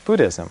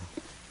Buddhism?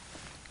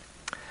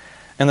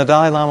 And the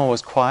Dalai Lama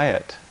was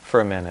quiet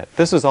for a minute.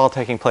 This was all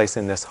taking place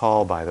in this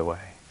hall, by the way.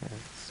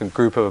 It's a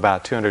group of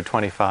about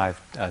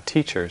 225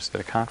 teachers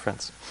at a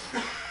conference.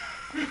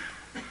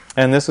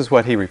 And this is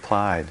what he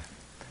replied.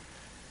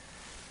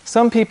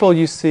 Some people,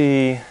 you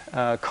see,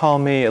 call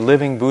me a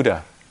living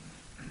Buddha.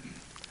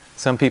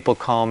 Some people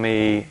call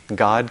me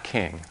God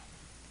King.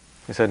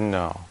 He said,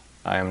 no,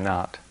 I am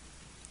not.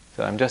 He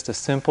said, I'm just a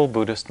simple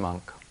Buddhist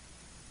monk.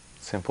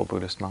 Simple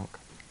Buddhist monk.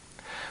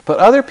 But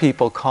other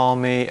people call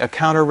me a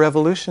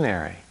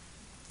counter-revolutionary,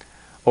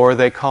 or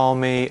they call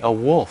me a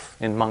wolf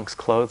in monk's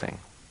clothing.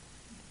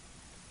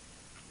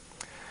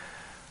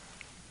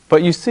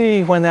 But you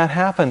see, when that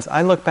happens,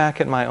 I look back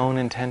at my own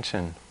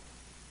intention.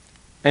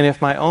 And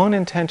if my own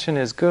intention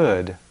is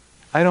good,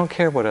 I don't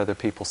care what other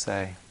people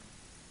say.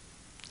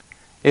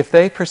 If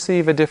they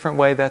perceive a different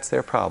way, that's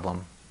their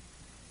problem.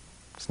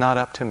 It's not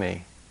up to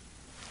me.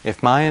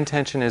 If my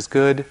intention is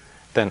good,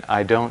 then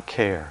I don't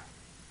care.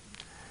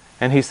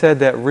 And he said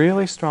that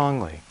really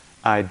strongly.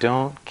 I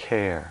don't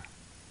care.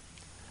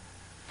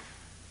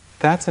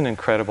 That's an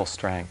incredible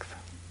strength.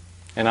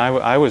 And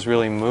I was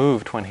really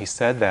moved when he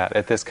said that,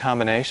 at this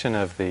combination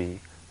of the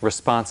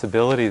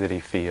responsibility that he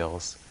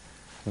feels,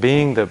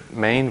 being the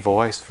main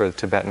voice for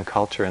Tibetan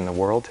culture in the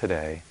world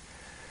today,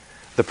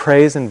 the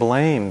praise and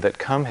blame that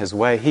come his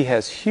way. He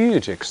has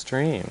huge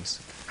extremes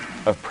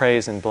of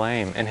praise and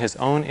blame, and his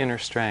own inner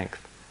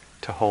strength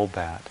to hold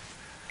that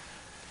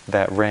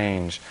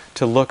range,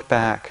 to look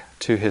back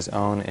to his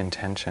own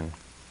intention.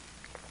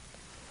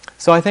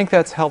 So I think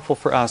that's helpful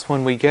for us.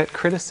 When we get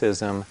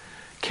criticism,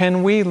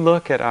 can we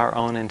look at our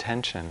own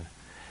intention?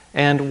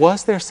 And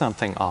was there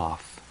something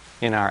off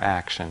in our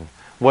action?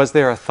 Was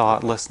there a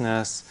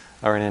thoughtlessness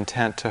or an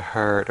intent to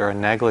hurt or a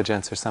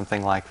negligence or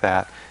something like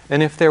that?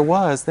 And if there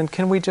was, then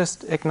can we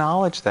just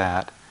acknowledge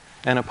that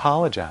and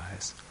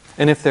apologize?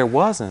 And if there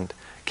wasn't,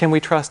 can we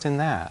trust in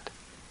that?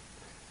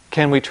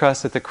 Can we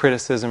trust that the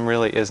criticism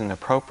really isn't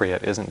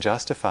appropriate, isn't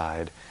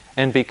justified,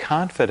 and be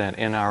confident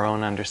in our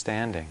own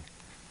understanding,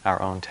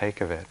 our own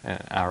take of it,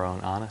 and our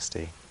own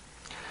honesty?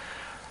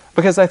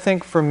 Because I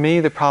think for me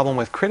the problem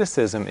with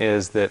criticism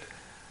is that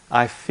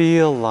I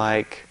feel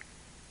like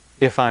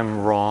if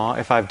I'm wrong,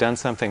 if I've done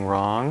something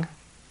wrong,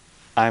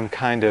 I'm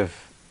kind of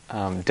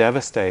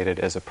devastated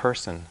as a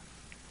person.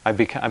 I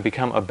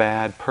become a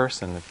bad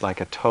person, like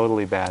a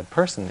totally bad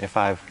person, if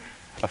I've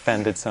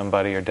offended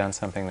somebody or done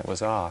something that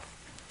was off.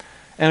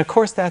 And of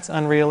course that's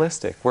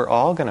unrealistic. We're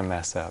all going to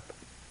mess up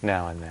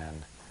now and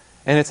then.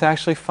 And it's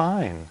actually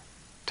fine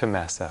to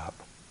mess up.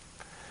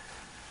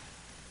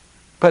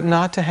 But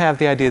not to have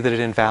the idea that it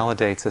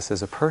invalidates us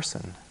as a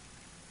person.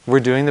 We're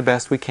doing the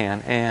best we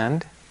can,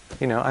 and,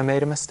 I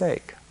made a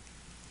mistake.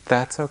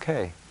 That's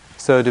okay.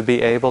 So to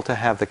be able to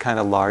have the kind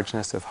of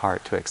largeness of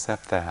heart to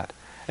accept that,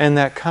 and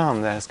that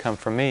has come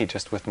from me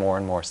just with more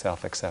and more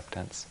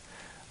self-acceptance.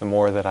 The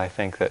more that I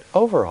think that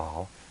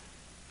overall,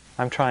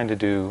 I'm trying to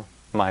do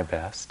my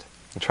best,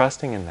 and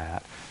trusting in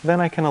that,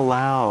 then I can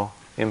allow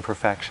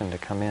imperfection to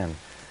come in.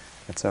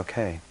 It's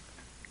okay.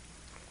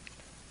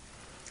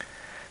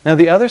 Now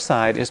the other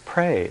side is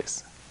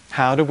praise.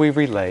 How do we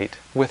relate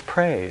with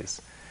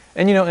praise?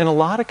 And in a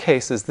lot of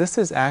cases, this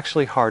is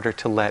actually harder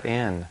to let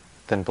in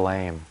than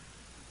blame.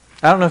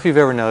 I don't know if you've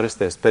ever noticed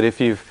this, but if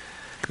you've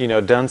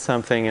done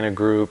something in a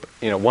group,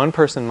 one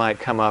person might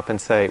come up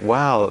and say,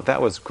 "Wow,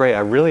 that was great. I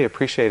really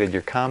appreciated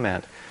your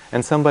comment."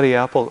 And somebody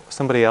else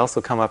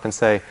will come up and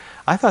say,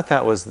 "I thought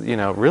that was,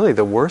 really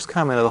the worst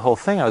comment of the whole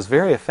thing. I was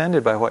very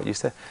offended by what you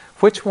said."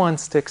 Which one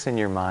sticks in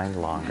your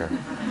mind longer?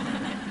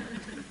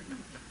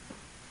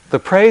 The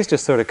praise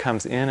just sort of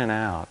comes in and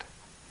out,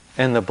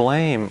 and the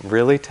blame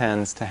really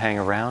tends to hang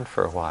around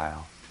for a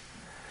while.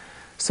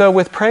 So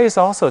with praise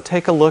also,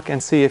 take a look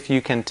and see if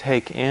you can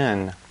take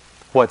in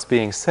what's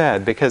being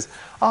said, because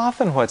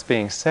often what's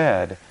being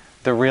said,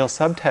 the real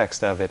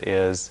subtext of it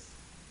is,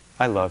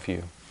 "I love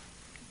you,"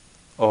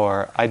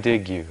 or "I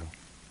dig you,"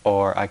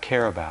 or "I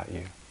care about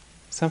you."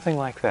 Something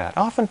like that.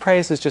 Often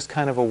praise is just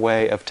kind of a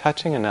way of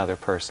touching another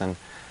person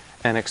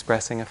and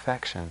expressing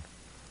affection.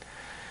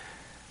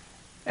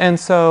 And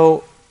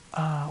so,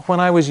 when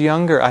I was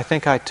younger, I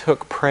think I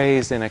took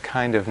praise in a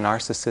kind of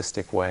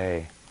narcissistic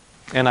way.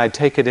 And I'd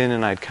take it in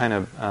and I'd kind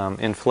of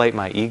inflate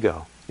my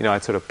ego.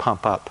 I'd sort of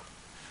pump up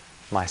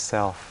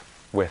myself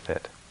with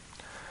it.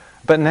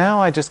 But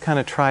now I just kind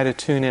of try to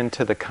tune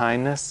into the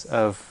kindness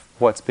of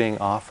what's being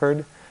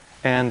offered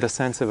and the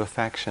sense of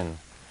affection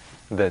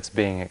that's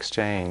being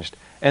exchanged.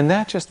 And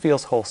that just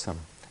feels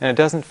wholesome. And it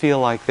doesn't feel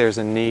like there's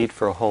a need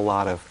for a whole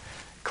lot of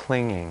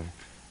clinging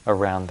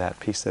around that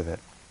piece of it.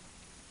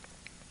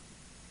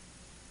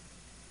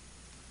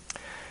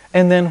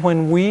 And then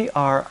when we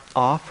are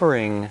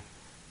offering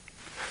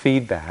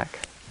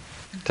feedback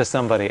to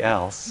somebody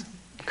else,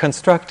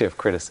 constructive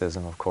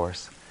criticism, of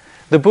course,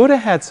 the Buddha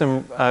had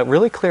some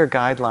really clear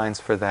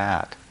guidelines for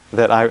that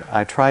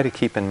I try to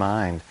keep in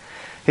mind.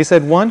 He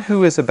said, one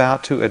who is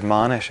about to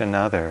admonish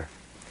another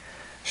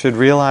should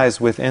realize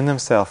within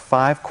themselves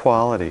 5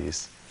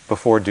 qualities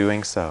before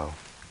doing so.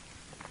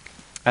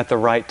 At the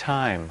right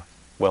time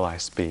will I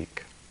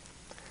speak.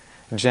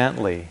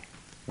 Gently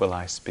will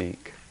I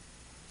speak.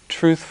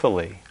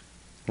 Truthfully,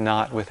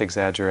 not with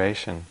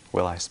exaggeration,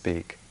 will I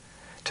speak.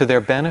 To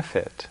their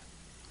benefit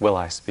will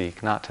I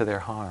speak, not to their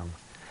harm.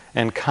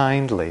 And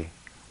kindly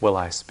will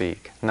I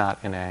speak, not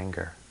in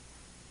anger.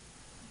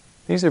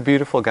 These are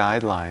beautiful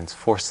guidelines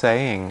for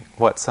saying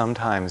what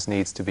sometimes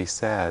needs to be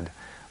said,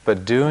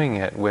 but doing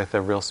it with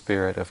a real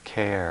spirit of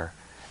care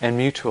and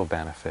mutual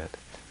benefit,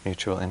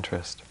 mutual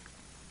interest.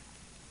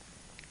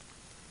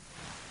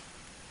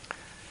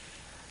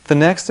 The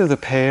next of the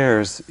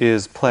pairs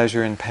is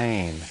pleasure and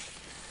pain.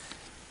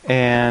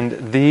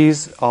 And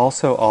these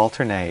also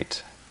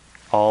alternate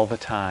all the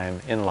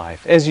time in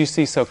life, as you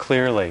see so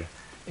clearly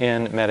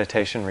in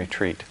meditation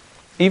retreat.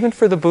 Even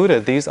for the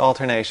Buddha, these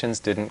alternations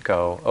didn't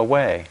go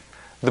away.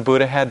 The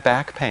Buddha had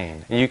back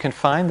pain. You can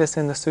find this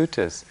in the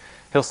suttas.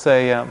 He'll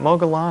say,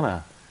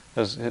 Moggallana,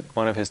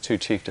 one of his 2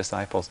 chief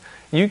disciples,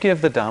 "You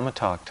give the Dhamma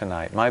talk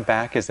tonight. My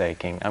back is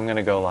aching. I'm going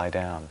to go lie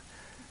down."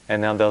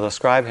 And now they'll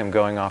describe him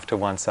going off to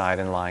one side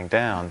and lying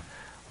down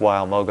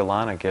while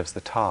Moggallana gives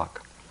the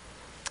talk.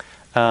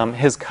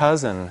 His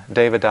cousin,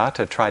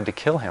 Devadatta, tried to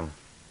kill him,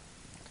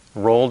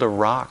 rolled a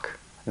rock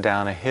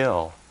down a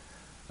hill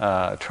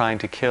trying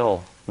to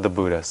kill the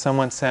Buddha.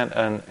 Someone sent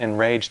an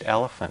enraged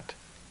elephant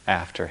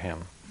after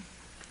him,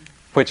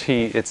 which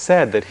it's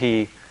said that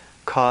he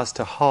caused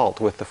to halt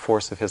with the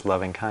force of his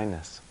loving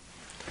kindness.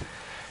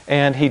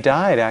 And he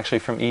died actually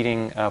from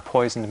eating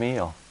poisoned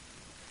meal.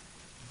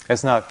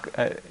 It's not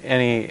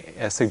any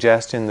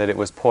suggestion that it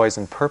was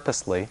poisoned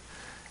purposely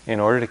in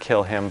order to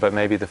kill him, but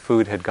maybe the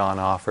food had gone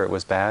off or it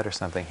was bad or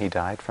something. He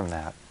died from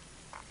that.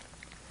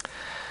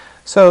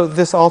 So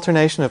this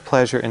alternation of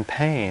pleasure and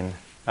pain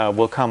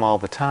will come all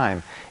the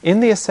time.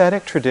 In the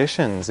ascetic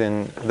traditions,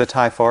 in the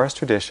Thai forest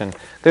tradition,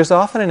 there's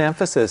often an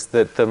emphasis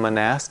that the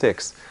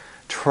monastics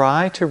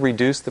try to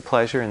reduce the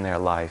pleasure in their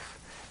life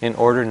in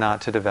order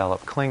not to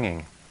develop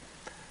clinging.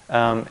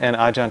 And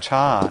Ajahn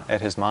Chah at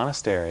his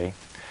monastery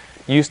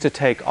used to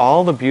take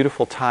all the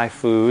beautiful Thai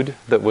food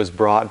that was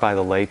brought by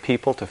the lay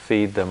people to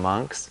feed the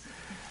monks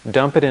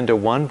dump it into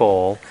one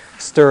bowl,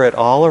 stir it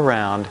all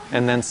around,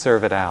 and then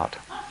serve it out.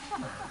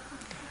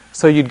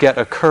 So you'd get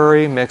a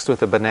curry mixed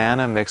with a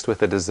banana, mixed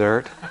with a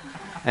dessert,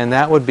 and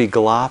that would be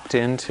glopped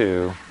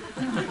into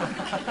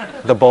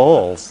the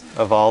bowls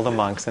of all the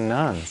monks and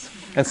nuns.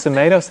 And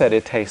Sumedho said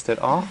it tasted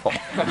awful.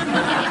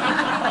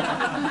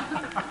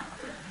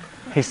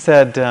 He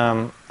said,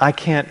 I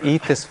can't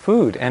eat this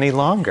food any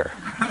longer.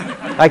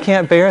 I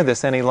can't bear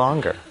this any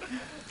longer.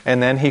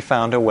 And then he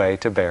found a way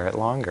to bear it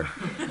longer.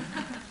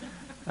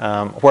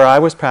 Where I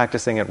was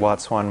practicing at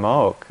Wat Suan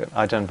Mok,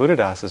 Ajahn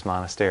Buddhadas's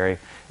monastery,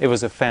 it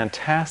was a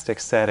fantastic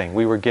setting.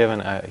 We were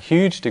given a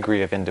huge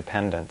degree of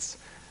independence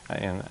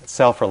and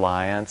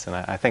self-reliance, and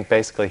I think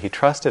basically he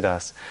trusted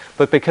us.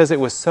 But because it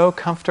was so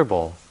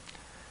comfortable,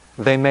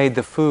 they made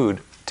the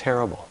food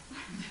terrible.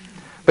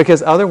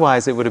 Because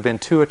otherwise it would have been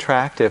too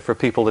attractive for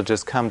people to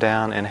just come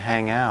down and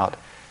hang out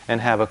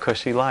and have a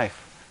cushy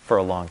life for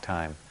a long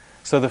time.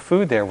 So the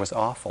food there was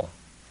awful.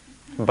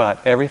 But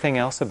everything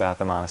else about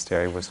the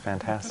monastery was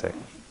fantastic.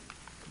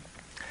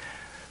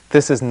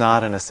 This is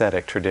not an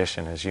ascetic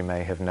tradition, as you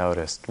may have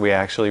noticed. We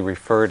actually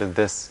refer to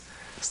this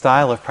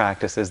style of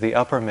practice as the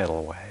upper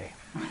middle way.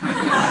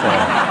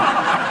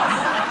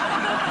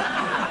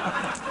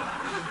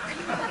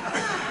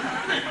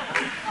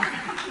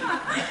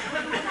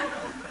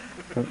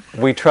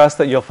 We trust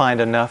that you'll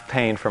find enough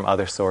pain from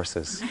other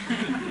sources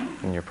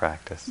in your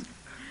practice.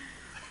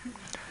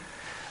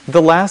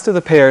 The last of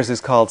the pairs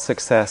is called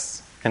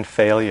success and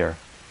failure.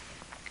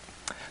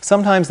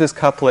 Sometimes this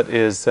couplet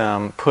is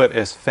put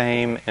as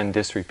fame and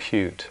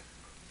disrepute.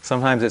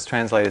 Sometimes it's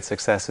translated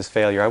success as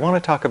failure. I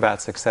want to talk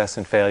about success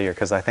and failure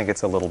because I think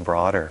it's a little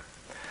broader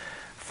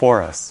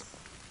for us.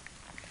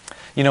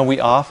 You know, we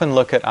often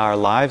look at our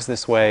lives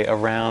this way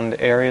around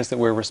areas that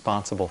we're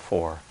responsible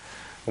for.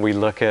 We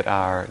look at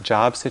our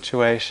job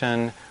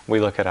situation, we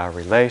look at our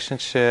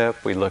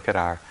relationship, we look at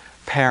our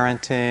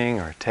parenting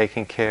or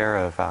taking care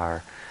of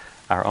our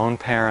own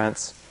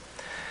parents.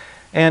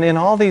 And in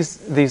all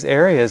these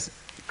areas,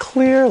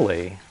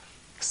 clearly,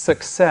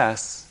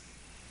 success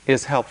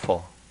is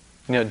helpful.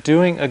 You know,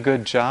 doing a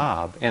good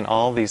job in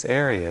all these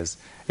areas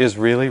is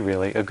really,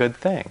 really a good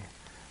thing.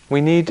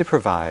 We need to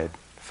provide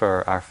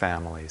for our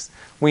families.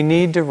 We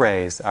need to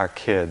raise our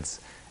kids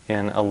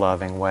in a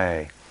loving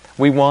way.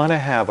 We want to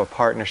have a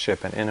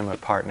partnership, an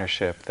intimate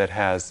partnership that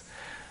has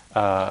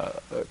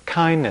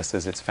kindness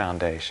as its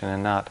foundation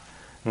and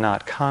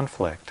not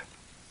conflict.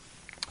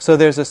 So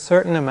there's a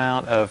certain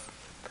amount of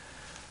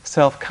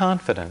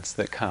self-confidence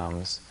that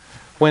comes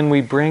when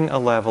we bring a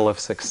level of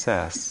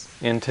success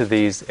into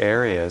these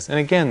areas. And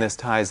again, this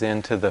ties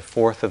into the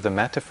fourth of the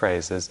metta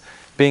phrases,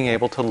 being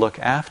able to look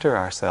after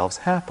ourselves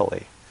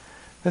happily.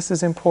 This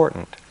is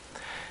important.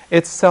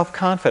 It's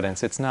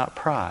self-confidence, it's not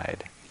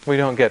pride. We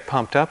don't get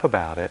pumped up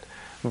about it,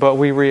 but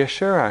we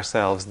reassure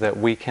ourselves that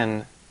we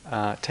can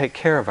take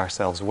care of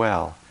ourselves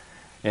well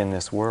in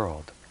this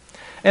world.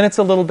 And it's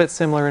a little bit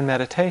similar in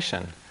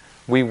meditation.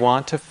 We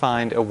want to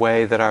find a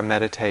way that our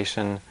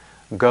meditation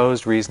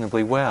goes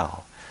reasonably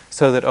well,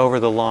 so that over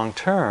the long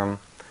term,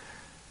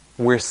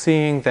 we're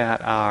seeing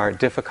that our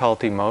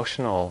difficult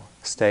emotional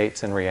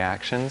states and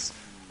reactions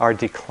are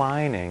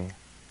declining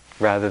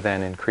rather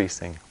than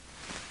increasing.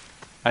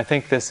 I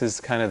think this is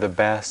kind of the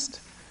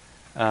best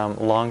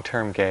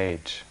long-term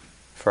gauge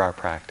for our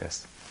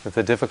practice, that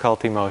the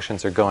difficult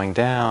emotions are going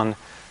down,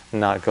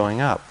 not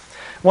going up.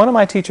 One of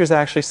my teachers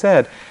actually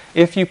said,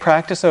 if you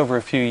practice over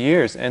a few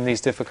years and these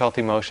difficult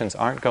emotions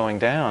aren't going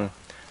down,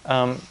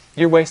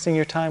 you're wasting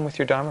your time with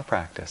your Dharma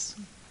practice.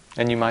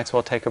 And you might as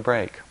well take a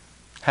break.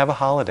 Have a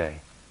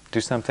holiday.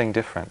 Do something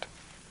different.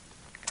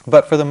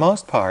 But for the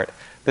most part,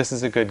 this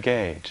is a good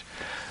gauge.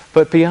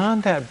 But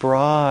beyond that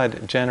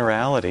broad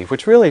generality,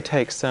 which really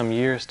takes some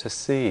years to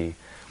see,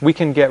 we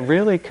can get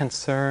really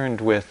concerned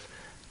with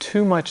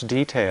too much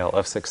detail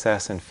of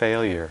success and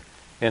failure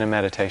in a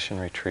meditation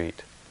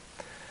retreat.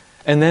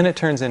 And then it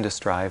turns into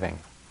striving.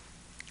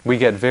 We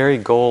get very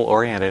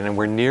goal-oriented, and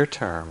we're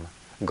near-term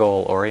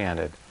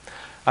goal-oriented.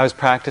 I was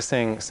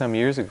practicing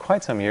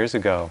quite some years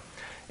ago,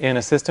 in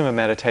a system of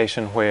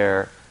meditation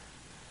where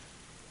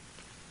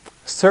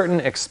certain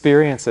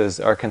experiences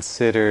are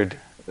considered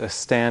a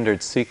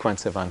standard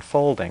sequence of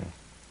unfolding.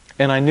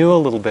 And I knew a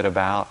little bit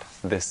about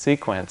this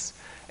sequence,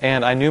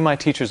 and I knew my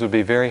teachers would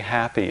be very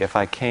happy if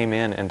I came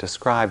in and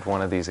described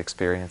one of these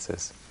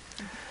experiences.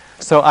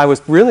 So I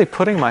was really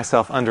putting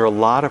myself under a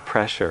lot of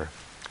pressure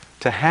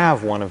to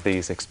have one of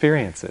these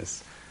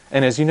experiences.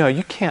 And as you know,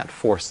 you can't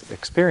force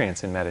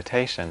experience in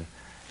meditation.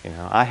 You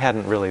know, I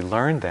hadn't really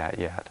learned that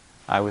yet.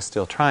 I was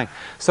still trying.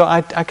 So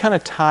I kind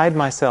of tied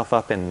myself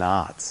up in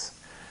knots,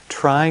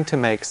 trying to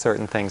make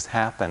certain things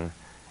happen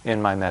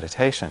in my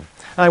meditation.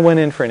 I went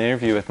in for an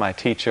interview with my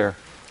teacher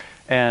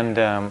and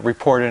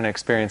reported an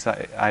experience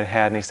I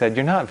had, and he said,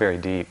 "You're not very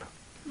deep."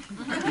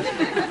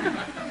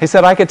 He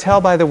said, "I could tell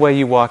by the way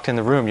you walked in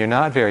the room, you're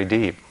not very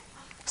deep.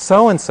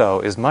 So-and-so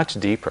is much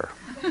deeper."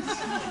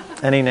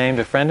 And he named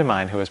a friend of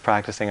mine who was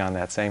practicing on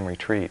that same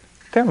retreat.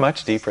 They're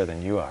much deeper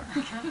than you are.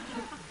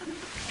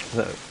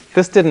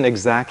 This didn't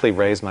exactly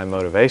raise my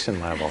motivation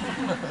level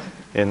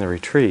in the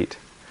retreat.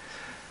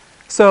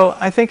 So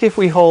I think if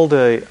we hold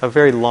a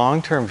very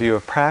long-term view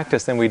of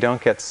practice, then we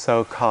don't get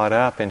so caught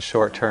up in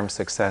short-term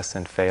success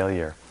and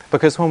failure.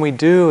 Because when we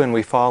do and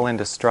we fall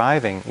into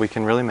striving, we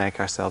can really make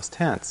ourselves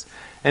tense.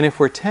 And if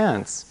we're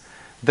tense,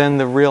 then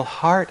the real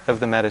heart of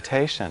the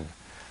meditation,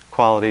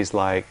 qualities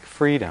like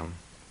freedom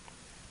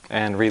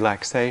and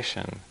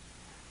relaxation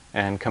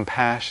and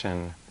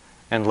compassion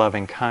and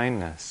loving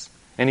kindness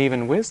and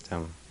even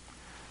wisdom,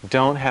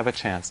 don't have a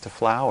chance to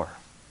flower.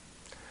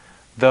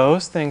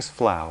 Those things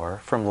flower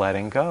from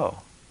letting go,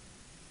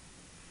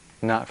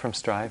 not from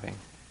striving.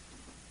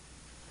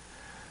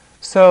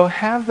 So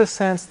have the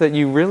sense that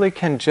you really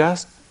can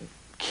just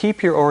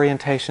keep your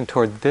orientation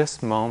toward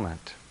this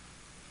moment,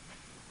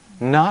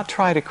 not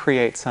try to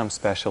create some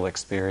special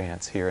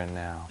experience here and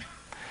now.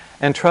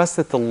 And trust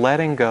that the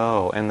letting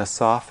go and the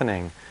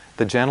softening,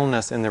 the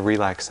gentleness and the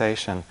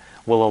relaxation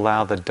will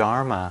allow the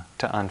Dharma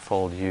to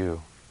unfold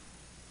you,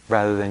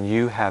 rather than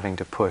you having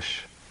to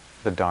push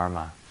the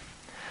Dharma.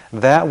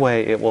 That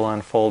way it will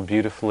unfold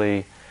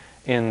beautifully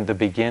in the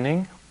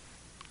beginning,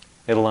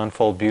 it'll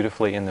unfold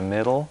beautifully in the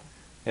middle,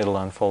 it'll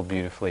unfold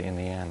beautifully in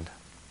the end.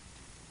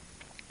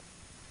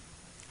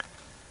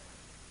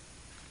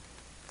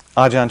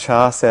 Ajahn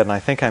Chah said, and I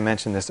think I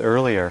mentioned this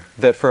earlier,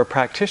 that for a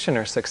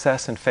practitioner,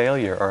 success and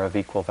failure are of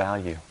equal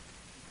value.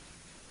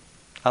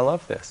 I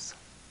love this.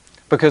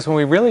 Because when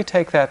we really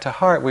take that to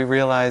heart, we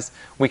realize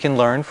we can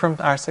learn from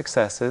our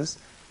successes,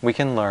 we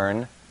can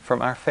learn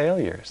from our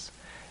failures.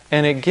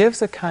 And it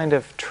gives a kind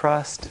of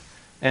trust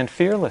and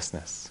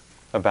fearlessness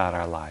about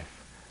our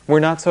life.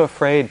 We're not so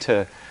afraid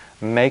to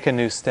make a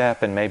new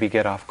step and maybe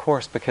get off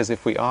course, because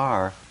if we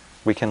are,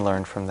 we can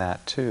learn from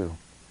that too.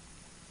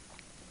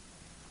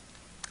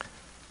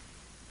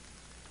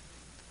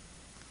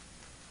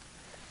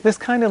 This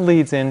kind of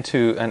leads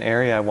into an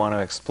area I want to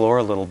explore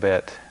a little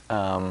bit,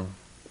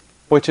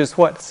 which is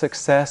what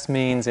success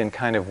means in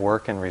kind of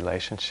work and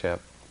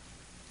relationship.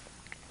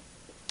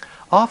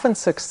 Often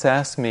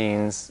success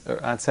means,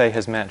 or I'd say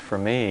has meant for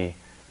me,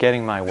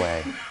 getting my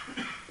way.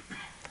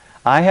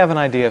 I have an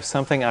idea of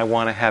something I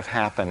want to have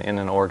happen in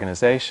an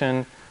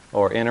organization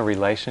or in a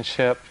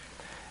relationship,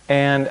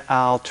 and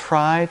I'll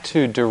try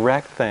to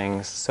direct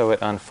things so it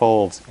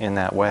unfolds in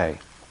that way.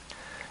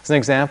 As an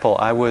example,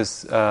 I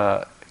was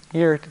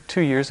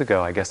 2 years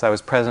ago, I guess, I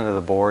was president of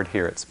the board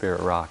here at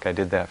Spirit Rock. I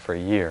did that for a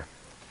year.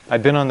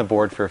 I'd been on the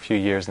board for a few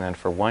years, and then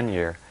for 1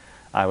 year,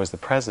 I was the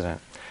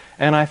president.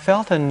 And I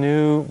felt a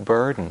new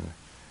burden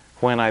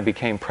when I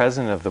became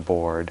president of the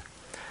board,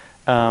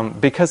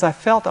 because I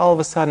felt all of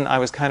a sudden I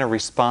was kind of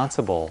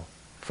responsible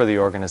for the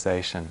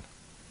organization.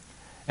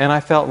 And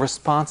I felt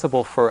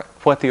responsible for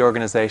what the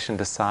organization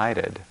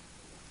decided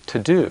to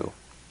do.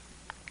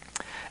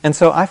 And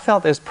so I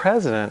felt as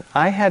president,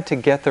 I had to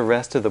get the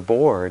rest of the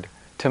board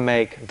to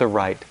make the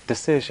right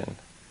decision.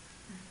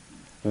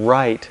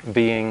 Right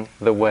being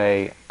the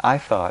way I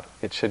thought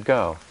it should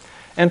go.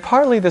 And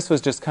partly this was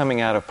just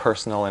coming out of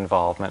personal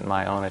involvement,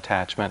 my own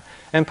attachment,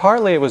 and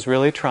partly it was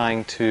really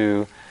trying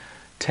to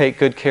take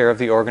good care of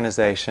the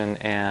organization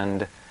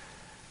and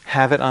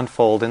have it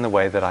unfold in the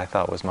way that I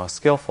thought was most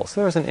skillful.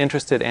 So there was an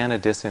interested and a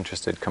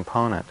disinterested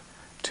component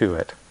to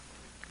it.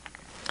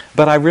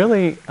 But I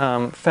really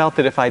felt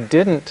that if I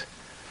didn't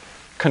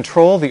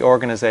control the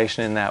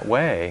organization in that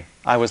way,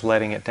 I was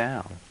letting it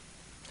down.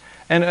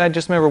 And I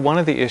just remember one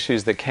of the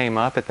issues that came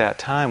up at that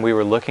time, we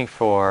were looking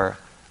for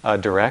a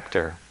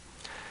director.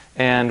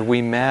 And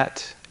we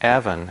met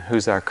Evan,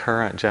 who's our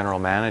current general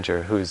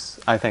manager, who's,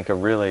 I think, a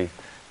really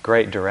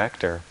great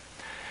director.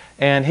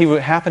 And he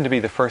happened to be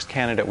the first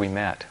candidate we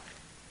met.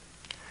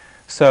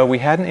 So we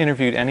hadn't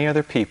interviewed any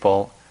other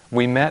people.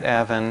 We met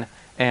Evan,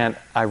 and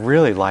I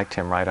really liked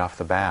him right off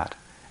the bat.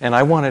 And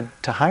I wanted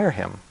to hire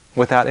him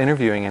without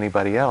interviewing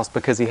anybody else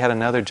because he had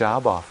another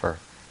job offer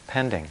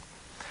pending.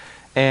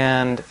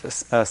 And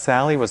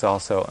Sally was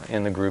also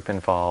in the group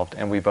involved,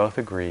 and we both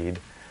agreed.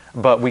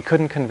 But we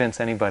couldn't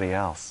convince anybody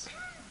else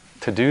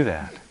to do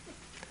that.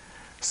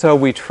 So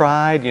we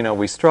tried,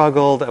 we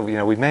struggled,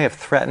 we may have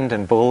threatened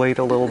and bullied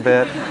a little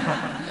bit,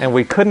 and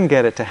we couldn't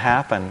get it to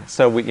happen.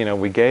 So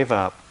we gave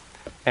up,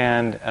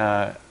 and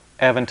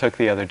Evan took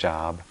the other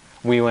job.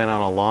 We went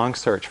on a long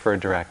search for a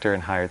director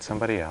and hired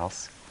somebody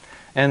else.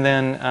 And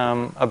then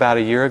about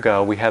a year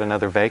ago, we had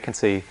another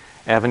vacancy.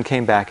 Evan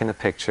came back in the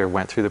picture,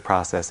 went through the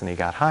process, and he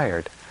got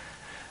hired.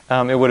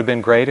 It would have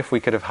been great if we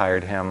could have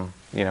hired him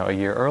a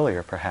year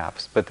earlier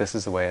perhaps, but this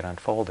is the way it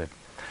unfolded.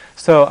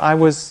 So I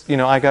was,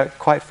 I got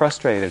quite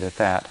frustrated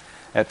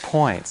at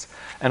points,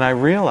 and I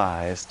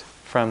realized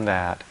from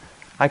that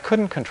I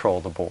couldn't control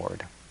the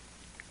board.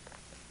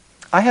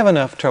 I have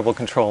enough trouble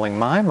controlling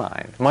my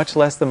mind, much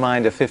less the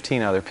mind of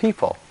 15 other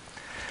people.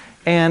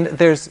 And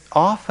there's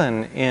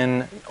often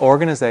in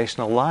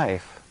organizational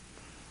life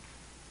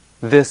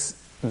this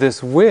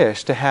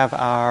wish to have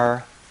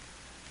our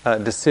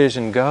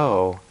decision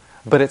go,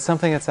 but it's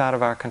something that's out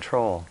of our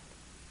control.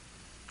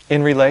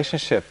 In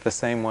relationship, the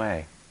same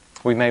way.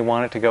 We may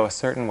want it to go a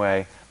certain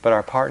way, but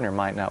our partner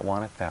might not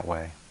want it that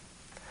way.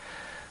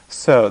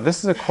 So,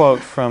 this is a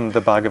quote from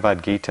the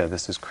Bhagavad Gita.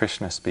 This is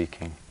Krishna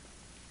speaking.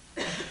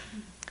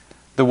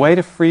 The way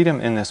to freedom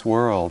in this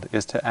world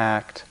is to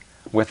act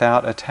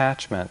without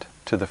attachment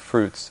to the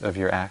fruits of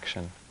your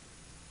action.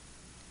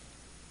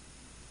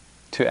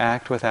 To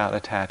act without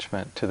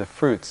attachment to the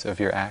fruits of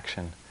your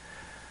action.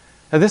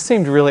 Now, this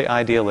seemed really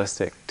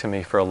idealistic to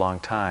me for a long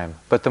time,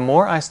 but the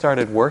more I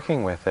started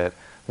working with it,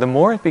 the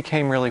more it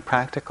became really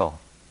practical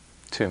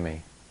to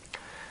me.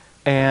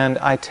 And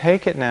I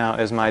take it now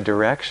as my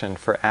direction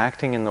for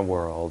acting in the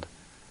world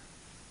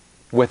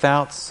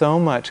without so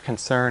much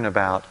concern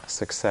about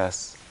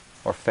success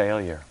or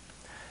failure.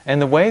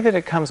 And the way that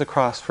it comes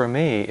across for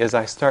me is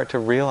I start to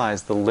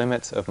realize the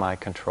limits of my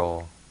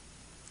control.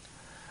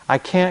 I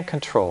can't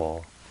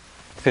control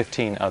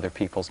 15 other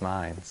people's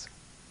minds.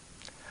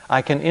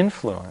 I can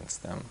influence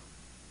them.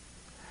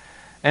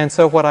 And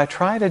so what I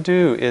try to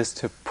do is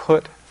to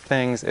put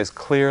things as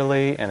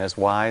clearly and as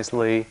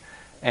wisely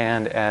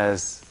and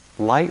as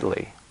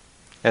lightly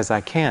as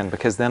I can,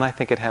 because then I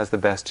think it has the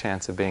best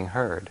chance of being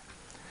heard.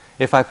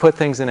 If I put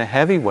things in a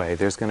heavy way,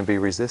 there's going to be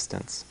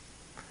resistance.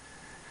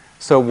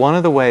 So one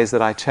of the ways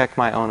that I check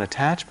my own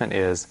attachment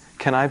is,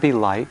 can I be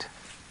light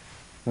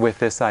with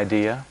this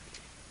idea,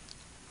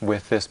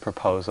 with this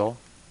proposal,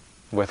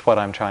 with what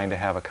I'm trying to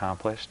have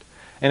accomplished?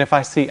 And if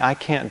I see I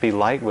can't be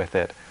light with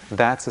it,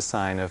 that's a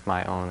sign of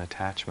my own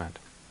attachment.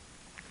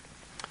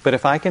 But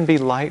if I can be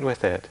light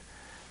with it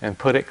and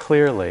put it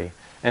clearly,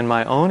 and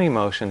my own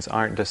emotions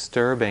aren't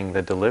disturbing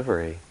the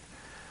delivery,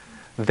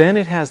 then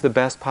it has the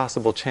best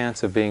possible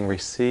chance of being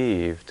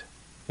received,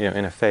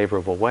 in a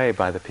favorable way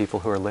by the people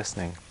who are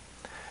listening.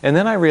 And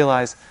then I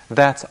realize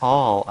that's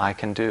all I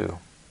can do.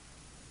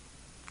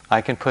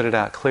 I can put it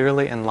out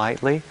clearly and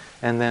lightly,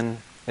 and then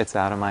it's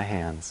out of my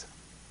hands.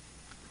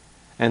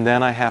 And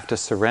then I have to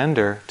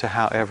surrender to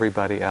how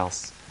everybody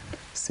else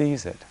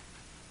sees it.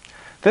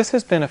 This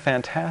has been a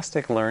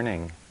fantastic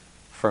learning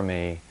for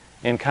me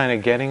in kind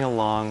of getting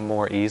along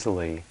more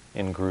easily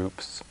in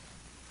groups,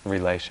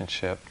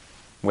 relationship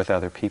with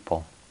other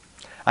people.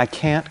 I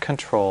can't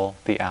control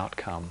the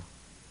outcome.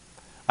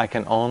 I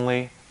can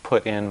only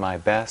put in my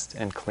best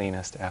and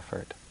cleanest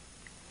effort.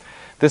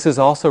 This is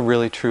also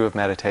really true of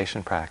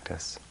meditation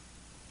practice.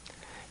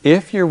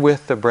 If you're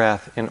with the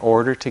breath in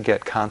order to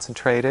get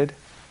concentrated,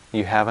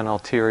 you have an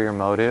ulterior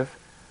motive,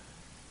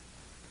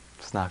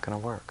 it's not going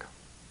to work.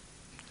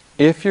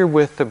 If you're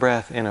with the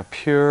breath in a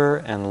pure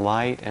and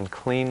light and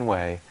clean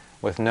way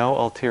with no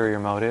ulterior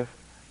motive,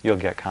 you'll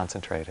get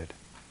concentrated.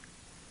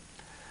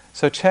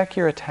 So check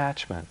your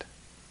attachment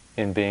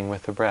in being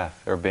with the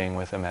breath or being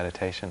with a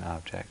meditation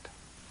object.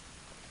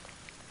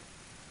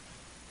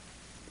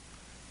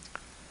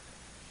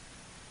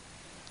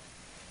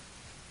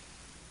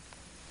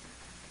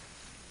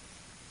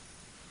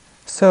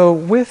 So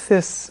with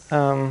this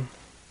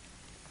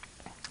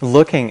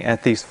looking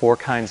at these four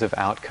kinds of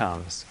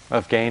outcomes,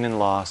 of gain and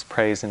loss,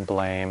 praise and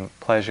blame,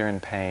 pleasure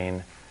and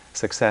pain,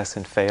 success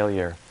and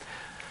failure,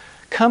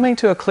 coming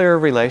to a clearer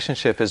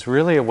relationship is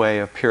really a way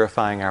of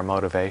purifying our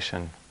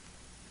motivation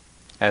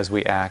as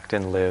we act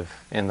and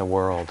live in the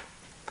world.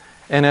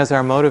 And as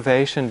our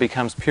motivation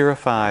becomes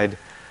purified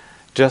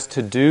just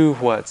to do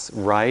what's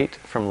right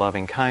from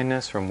loving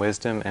kindness, from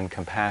wisdom and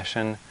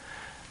compassion,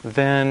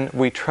 then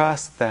we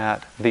trust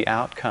that the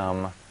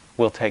outcome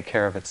will take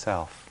care of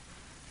itself,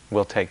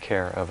 will take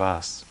care of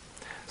us.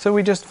 So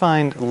we just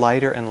find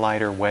lighter and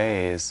lighter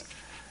ways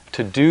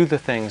to do the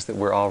things that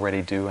we're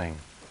already doing.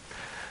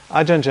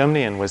 Ajahn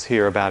Jumnian was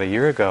here about a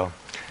year ago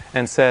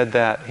and said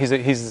that he's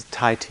a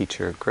Thai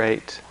teacher,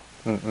 great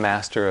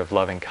master of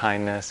loving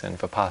kindness and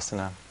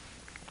vipassana.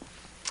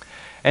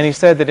 And he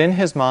said that in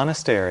his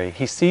monastery,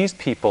 he sees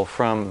people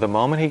from the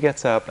moment he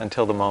gets up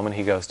until the moment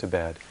he goes to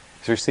bed.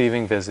 He's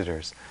receiving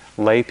visitors.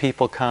 Lay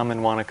people come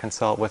and want to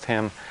consult with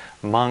him.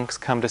 Monks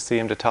come to see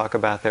him to talk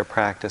about their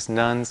practice.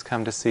 Nuns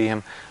come to see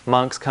him.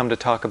 Monks come to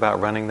talk about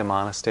running the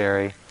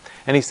monastery.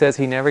 And he says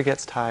he never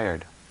gets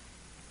tired.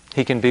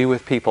 He can be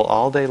with people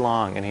all day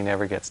long and he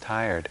never gets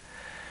tired.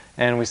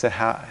 And we said,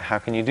 how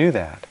can you do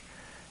that?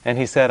 And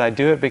he said, I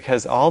do it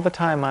because all the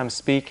time I'm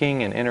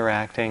speaking and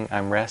interacting,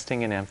 I'm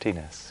resting in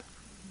emptiness.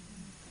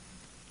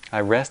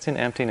 I rest in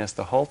emptiness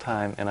the whole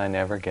time and I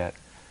never get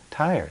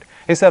tired.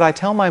 He said, I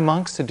tell my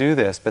monks to do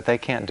this, but they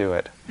can't do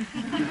it.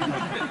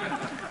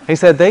 He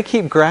said, they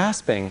keep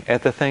grasping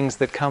at the things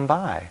that come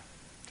by,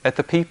 at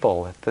the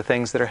people, at the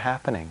things that are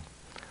happening.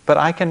 But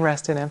I can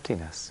rest in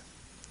emptiness.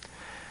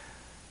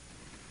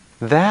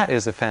 That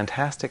is a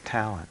fantastic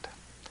talent.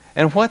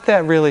 And what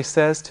that really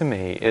says to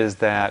me is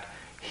that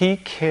he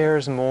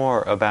cares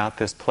more about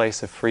this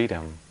place of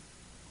freedom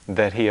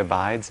that he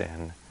abides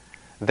in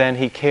than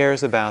he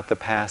cares about the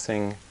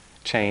passing,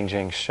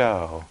 changing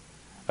show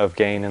of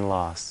gain and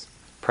loss,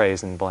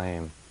 praise and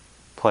blame,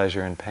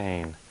 pleasure and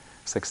pain,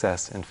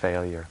 success and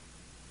failure.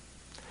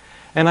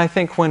 And I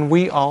think when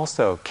we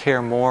also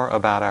care more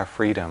about our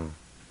freedom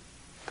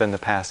than the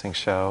passing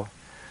show,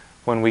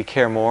 when we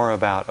care more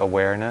about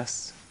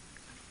awareness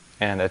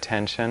and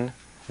attention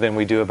than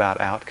we do about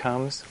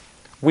outcomes,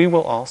 we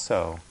will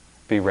also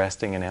be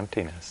resting in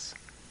emptiness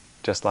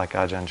just like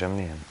Ajahn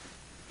Jumnian.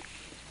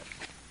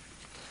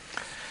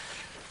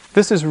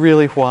 This is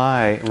really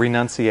why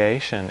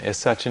renunciation is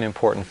such an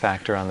important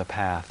factor on the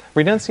path.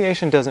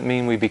 Renunciation doesn't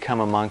mean we become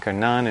a monk or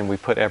nun and we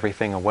put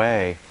everything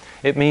away.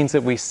 It means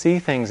that we see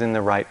things in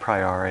the right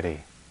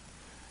priority.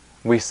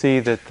 We see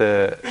that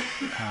the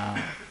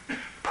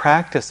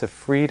practice of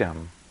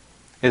freedom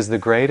is the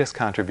greatest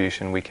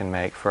contribution we can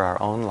make for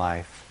our own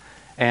life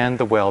and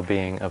the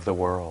well-being of the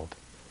world.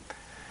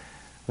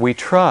 We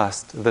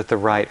trust that the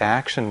right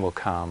action will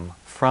come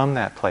from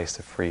that place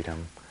of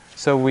freedom,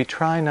 so we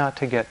try not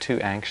to get too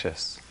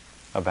anxious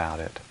about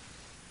it.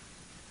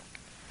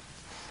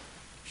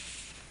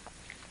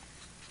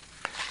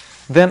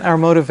 Then our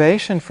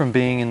motivation from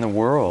being in the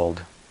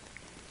world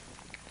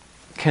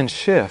can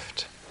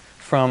shift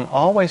from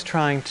always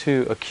trying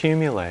to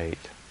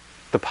accumulate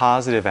the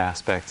positive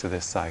aspects of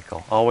this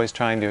cycle, always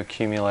trying to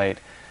accumulate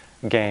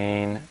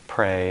gain,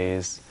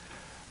 praise,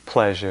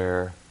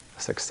 pleasure,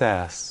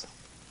 success,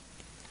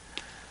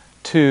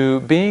 to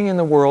being in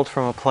the world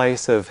from a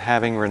place of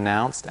having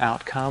renounced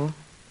outcome,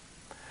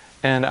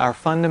 and our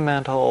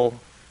fundamental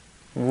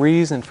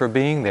reason for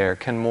being there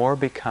can more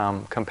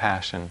become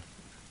compassion.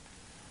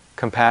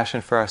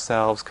 Compassion for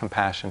ourselves,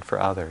 compassion for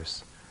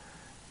others.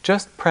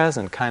 Just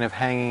present, kind of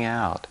hanging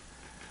out,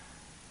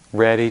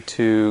 ready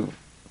to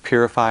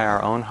purify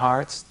our own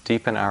hearts,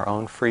 deepen our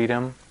own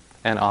freedom,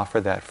 and offer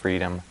that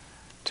freedom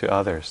to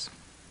others.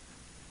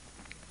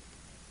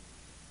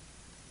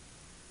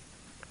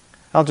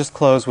 I'll just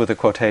close with a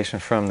quotation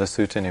from the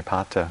Sutta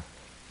Nipata.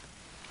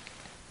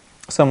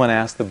 Someone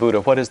asked the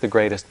Buddha, what is the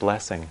greatest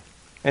blessing?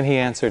 And he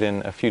answered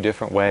in a few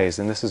different ways,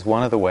 and this is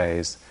one of the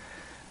ways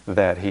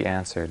that he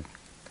answered.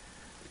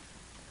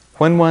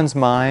 When one's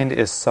mind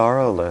is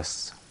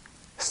sorrowless,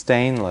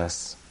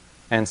 stainless,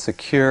 and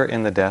secure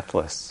in the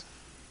deathless,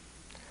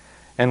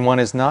 and one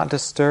is not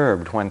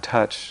disturbed when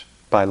touched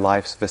by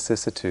life's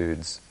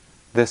vicissitudes,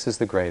 this is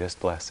the greatest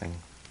blessing.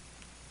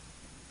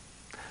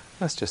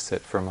 Let's just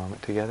sit for a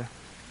moment together.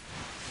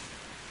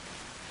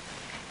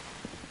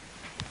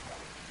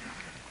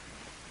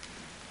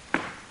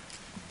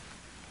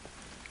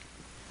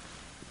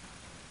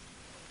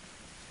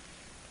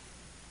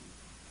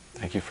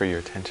 Thank you for your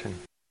attention.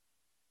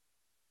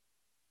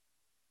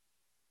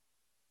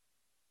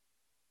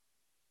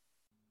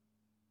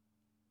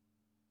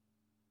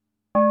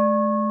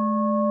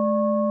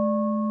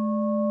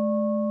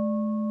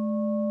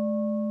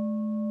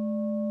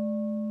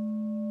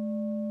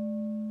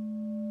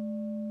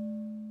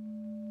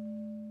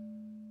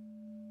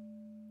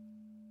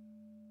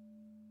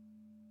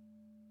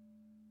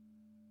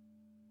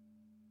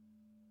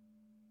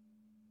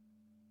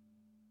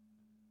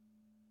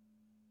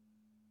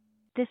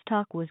 This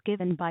talk was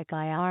given by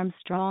Guy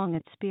Armstrong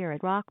at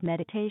Spirit Rock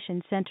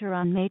Meditation Center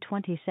on May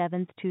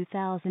 27,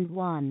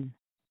 2001.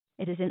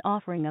 It is an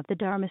offering of the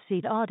Dharma Seed Audio.